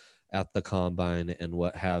well at the combine and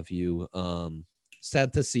what have you.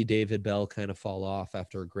 Sad to see David Bell kind of fall off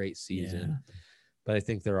after a great season, but I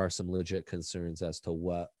think there are some legit concerns as to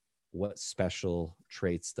what special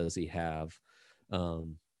traits does he have. I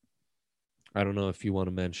don't know if you want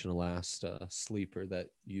to mention a last sleeper that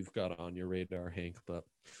you've got on your radar, Hank, but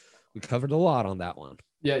we covered a lot on that one.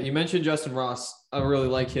 Yeah, you mentioned Justin Ross. I really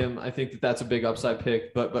like him. I think that that's a big upside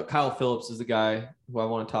pick. But Kyle Phillips is the guy who I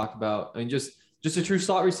want to talk about. I mean, just a true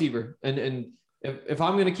slot receiver. And if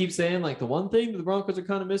I'm going to keep saying, like, the one thing that the Broncos are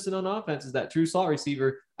kind of missing on offense is that true slot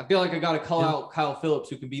receiver, I feel like I got to call out Kyle Phillips,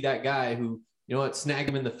 who can be that guy who, snag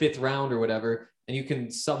him in the 5th round or whatever, and you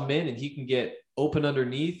can sub him in and he can get open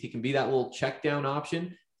underneath. He can be that little check down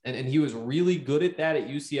option. And he was really good at that at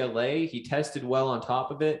UCLA. He tested well on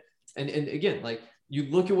top of it. And again, like, you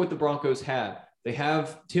look at what the Broncos have. They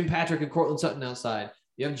have Tim Patrick and Cortland Sutton outside.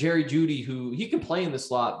 You have Jerry Jeudy, who he can play in the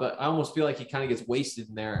slot, but I almost feel like he kind of gets wasted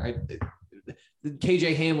in there.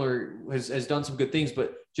 KJ Hamler has done some good things,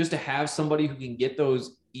 but just to have somebody who can get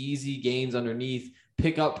those easy gains underneath,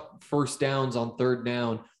 pick up first downs on 3rd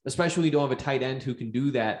down, especially when you don't have a tight end who can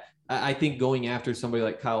do that, I think going after somebody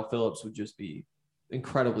like Kyle Phillips would just be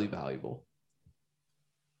incredibly valuable.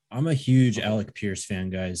 I'm a huge Alec Pierce fan,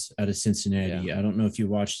 guys, out of Cincinnati. Yeah. I don't know if you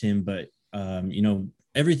watched him, but,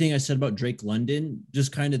 everything I said about Drake London,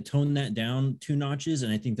 just kind of toned that down 2 notches.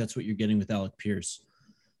 And I think that's what you're getting with Alec Pierce.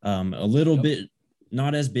 A little bit,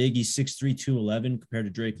 not as big. He's 6'3", 211 compared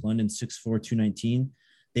to Drake London, 6'4", 219.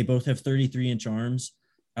 They both have 33-inch arms.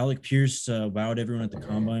 Alec Pierce wowed everyone at the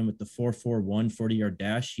combine with the 4.41 40-yard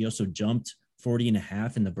dash. He also jumped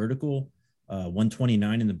 40.5 in the vertical.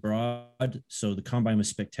 129 in the broad. So the combine was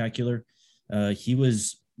spectacular. He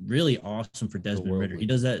was really awesome for Desmond Ridder. He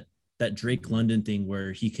does that Drake London thing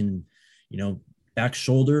where he can, back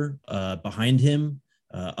shoulder behind him,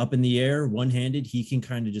 up in the air, one-handed. He can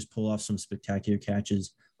kind of just pull off some spectacular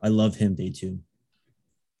catches. I love him day 2.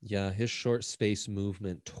 Yeah, his short space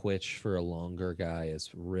movement twitch for a longer guy is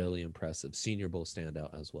really impressive. Senior Bowl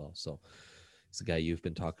standout as well. So it's a guy you've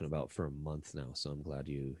been talking about for a month now. So I'm glad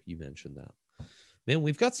you mentioned that. Man,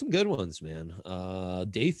 we've got some good ones, man.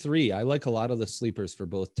 Day 3, I like a lot of the sleepers for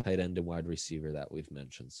both tight end and wide receiver that we've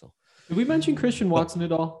mentioned. So, did we mention Christian Watson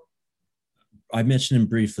at all? I mentioned him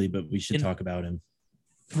briefly, but we should talk about him.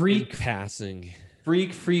 Freak from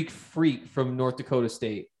North Dakota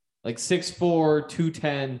State, like 6'4",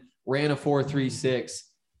 210, ran a 4.36.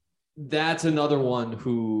 That's another one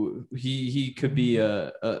who he could be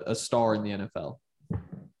a star in the NFL.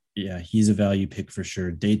 Yeah, he's a value pick for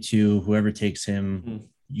sure. Day 2, whoever takes him,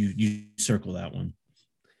 you circle that one.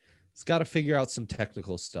 It's got to figure out some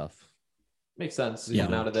technical stuff. Makes sense.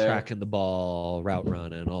 Yeah, out of there, tracking the ball, route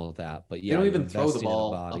run, and all of that. But yeah, they don't even throw the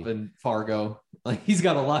ball up in Fargo. Like, he's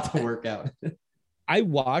got a lot to work out. I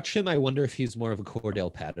watch him. I wonder if he's more of a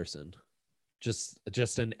Cordell Patterson. Just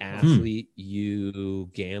an athlete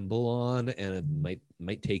you gamble on, and it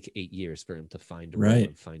might take 8 years for him to find a role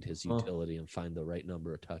and find his utility and find the right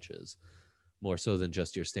number of touches, more so than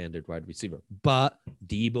just your standard wide receiver. But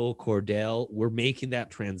Debo, Cordell, we're making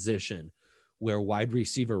that transition where wide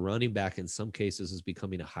receiver running back in some cases is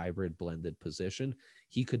becoming a hybrid blended position.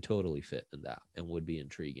 He could totally fit in that and would be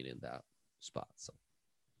intriguing in that spot. So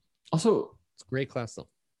Also, It's a great class though.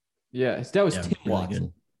 yeah, his dad was Yeah, Tim really Watson. good.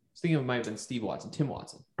 I was thinking it might have been Steve Watson. Tim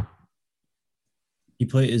Watson.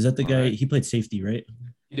 Is that the All guy? right. He played safety, right?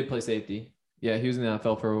 He did play safety. Yeah, he was in the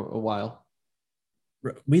NFL for a while.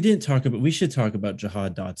 We should talk about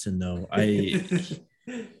Jahad Dotson though.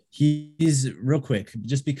 He's real quick,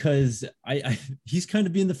 just because he's kind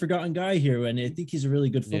of being the forgotten guy here, and I think he's a really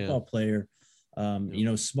good football player.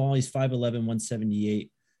 Small, he's 5'11",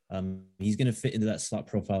 178. He's going to fit into that slot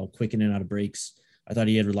profile, quick in and out of breaks. I thought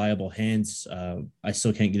he had reliable hands. I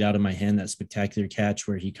still can't get out of my hand that spectacular catch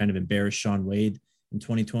where he kind of embarrassed Sean Wade in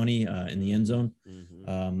 2020 in the end zone.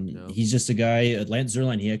 He's just a guy, Lance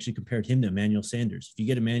Zierlein, he actually compared him to Emmanuel Sanders. If you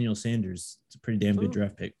get Emmanuel Sanders, it's a pretty damn good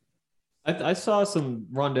draft pick. I saw some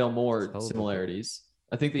Rondale Moore similarities.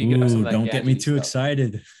 I think that you could have some of that. Don't get me too stuff.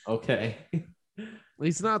 excited. Okay.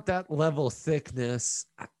 He's not that level thickness.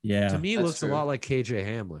 Yeah. To me, that's looks true. a lot like KJ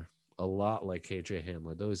Hamler. A lot like KJ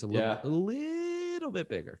Hamler, though he's a little bit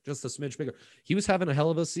bigger, just a smidge bigger. He was having a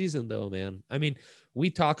hell of a season, though, man. I mean,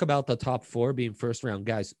 we talk about the top 4 being first round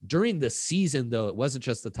guys. During the season, though, it wasn't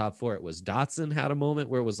just the top 4. It was Dotson had a moment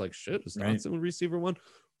where it was like, shit, is Dotson receiver 1?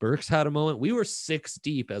 Burks had a moment. We were 6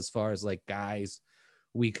 deep as far as like guys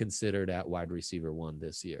we considered at wide receiver 1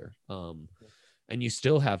 this year. And you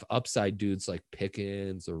still have upside dudes like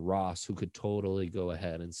Pickens or Ross who could totally go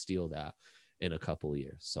ahead and steal that in a couple of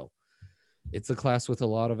years. So it's a class with a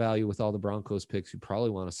lot of value with all the Broncos picks. You probably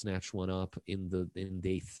want to snatch one up in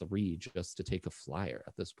day 3 just to take a flyer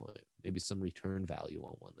at this point. Maybe some return value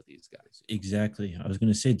on one of these guys. Exactly. I was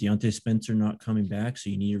going to say Deontay Spencer not coming back, so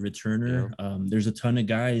you need a returner. Yeah. There's a ton of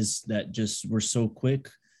guys that just were so quick.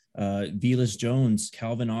 Velus Jones,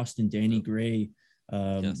 Calvin Austin, Danny Gray,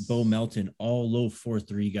 Bo Melton, all low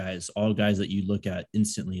 4.3 guys, all guys that you look at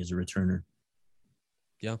instantly as a returner.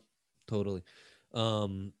 Yeah, totally.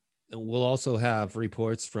 And we'll also have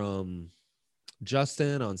reports from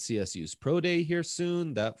Justin on CSU's Pro Day here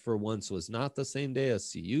soon. That for once was not the same day as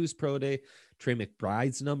CU's Pro Day. Trey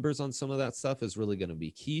McBride's numbers on some of that stuff is really going to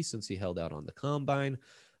be key since he held out on the combine.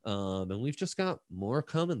 And we've just got more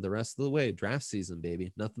coming the rest of the way. Draft season,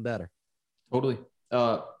 baby. Nothing better. Totally.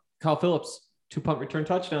 Kyle Phillips, 2 punt return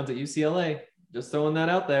touchdowns at UCLA. Just throwing that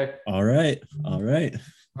out there. All right.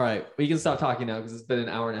 All right, we can stop talking now because it's been an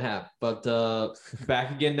hour and a half. But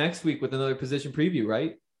back again next week with another position preview,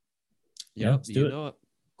 right? Yeah, let's do it. Know it.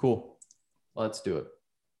 Cool. Let's do it.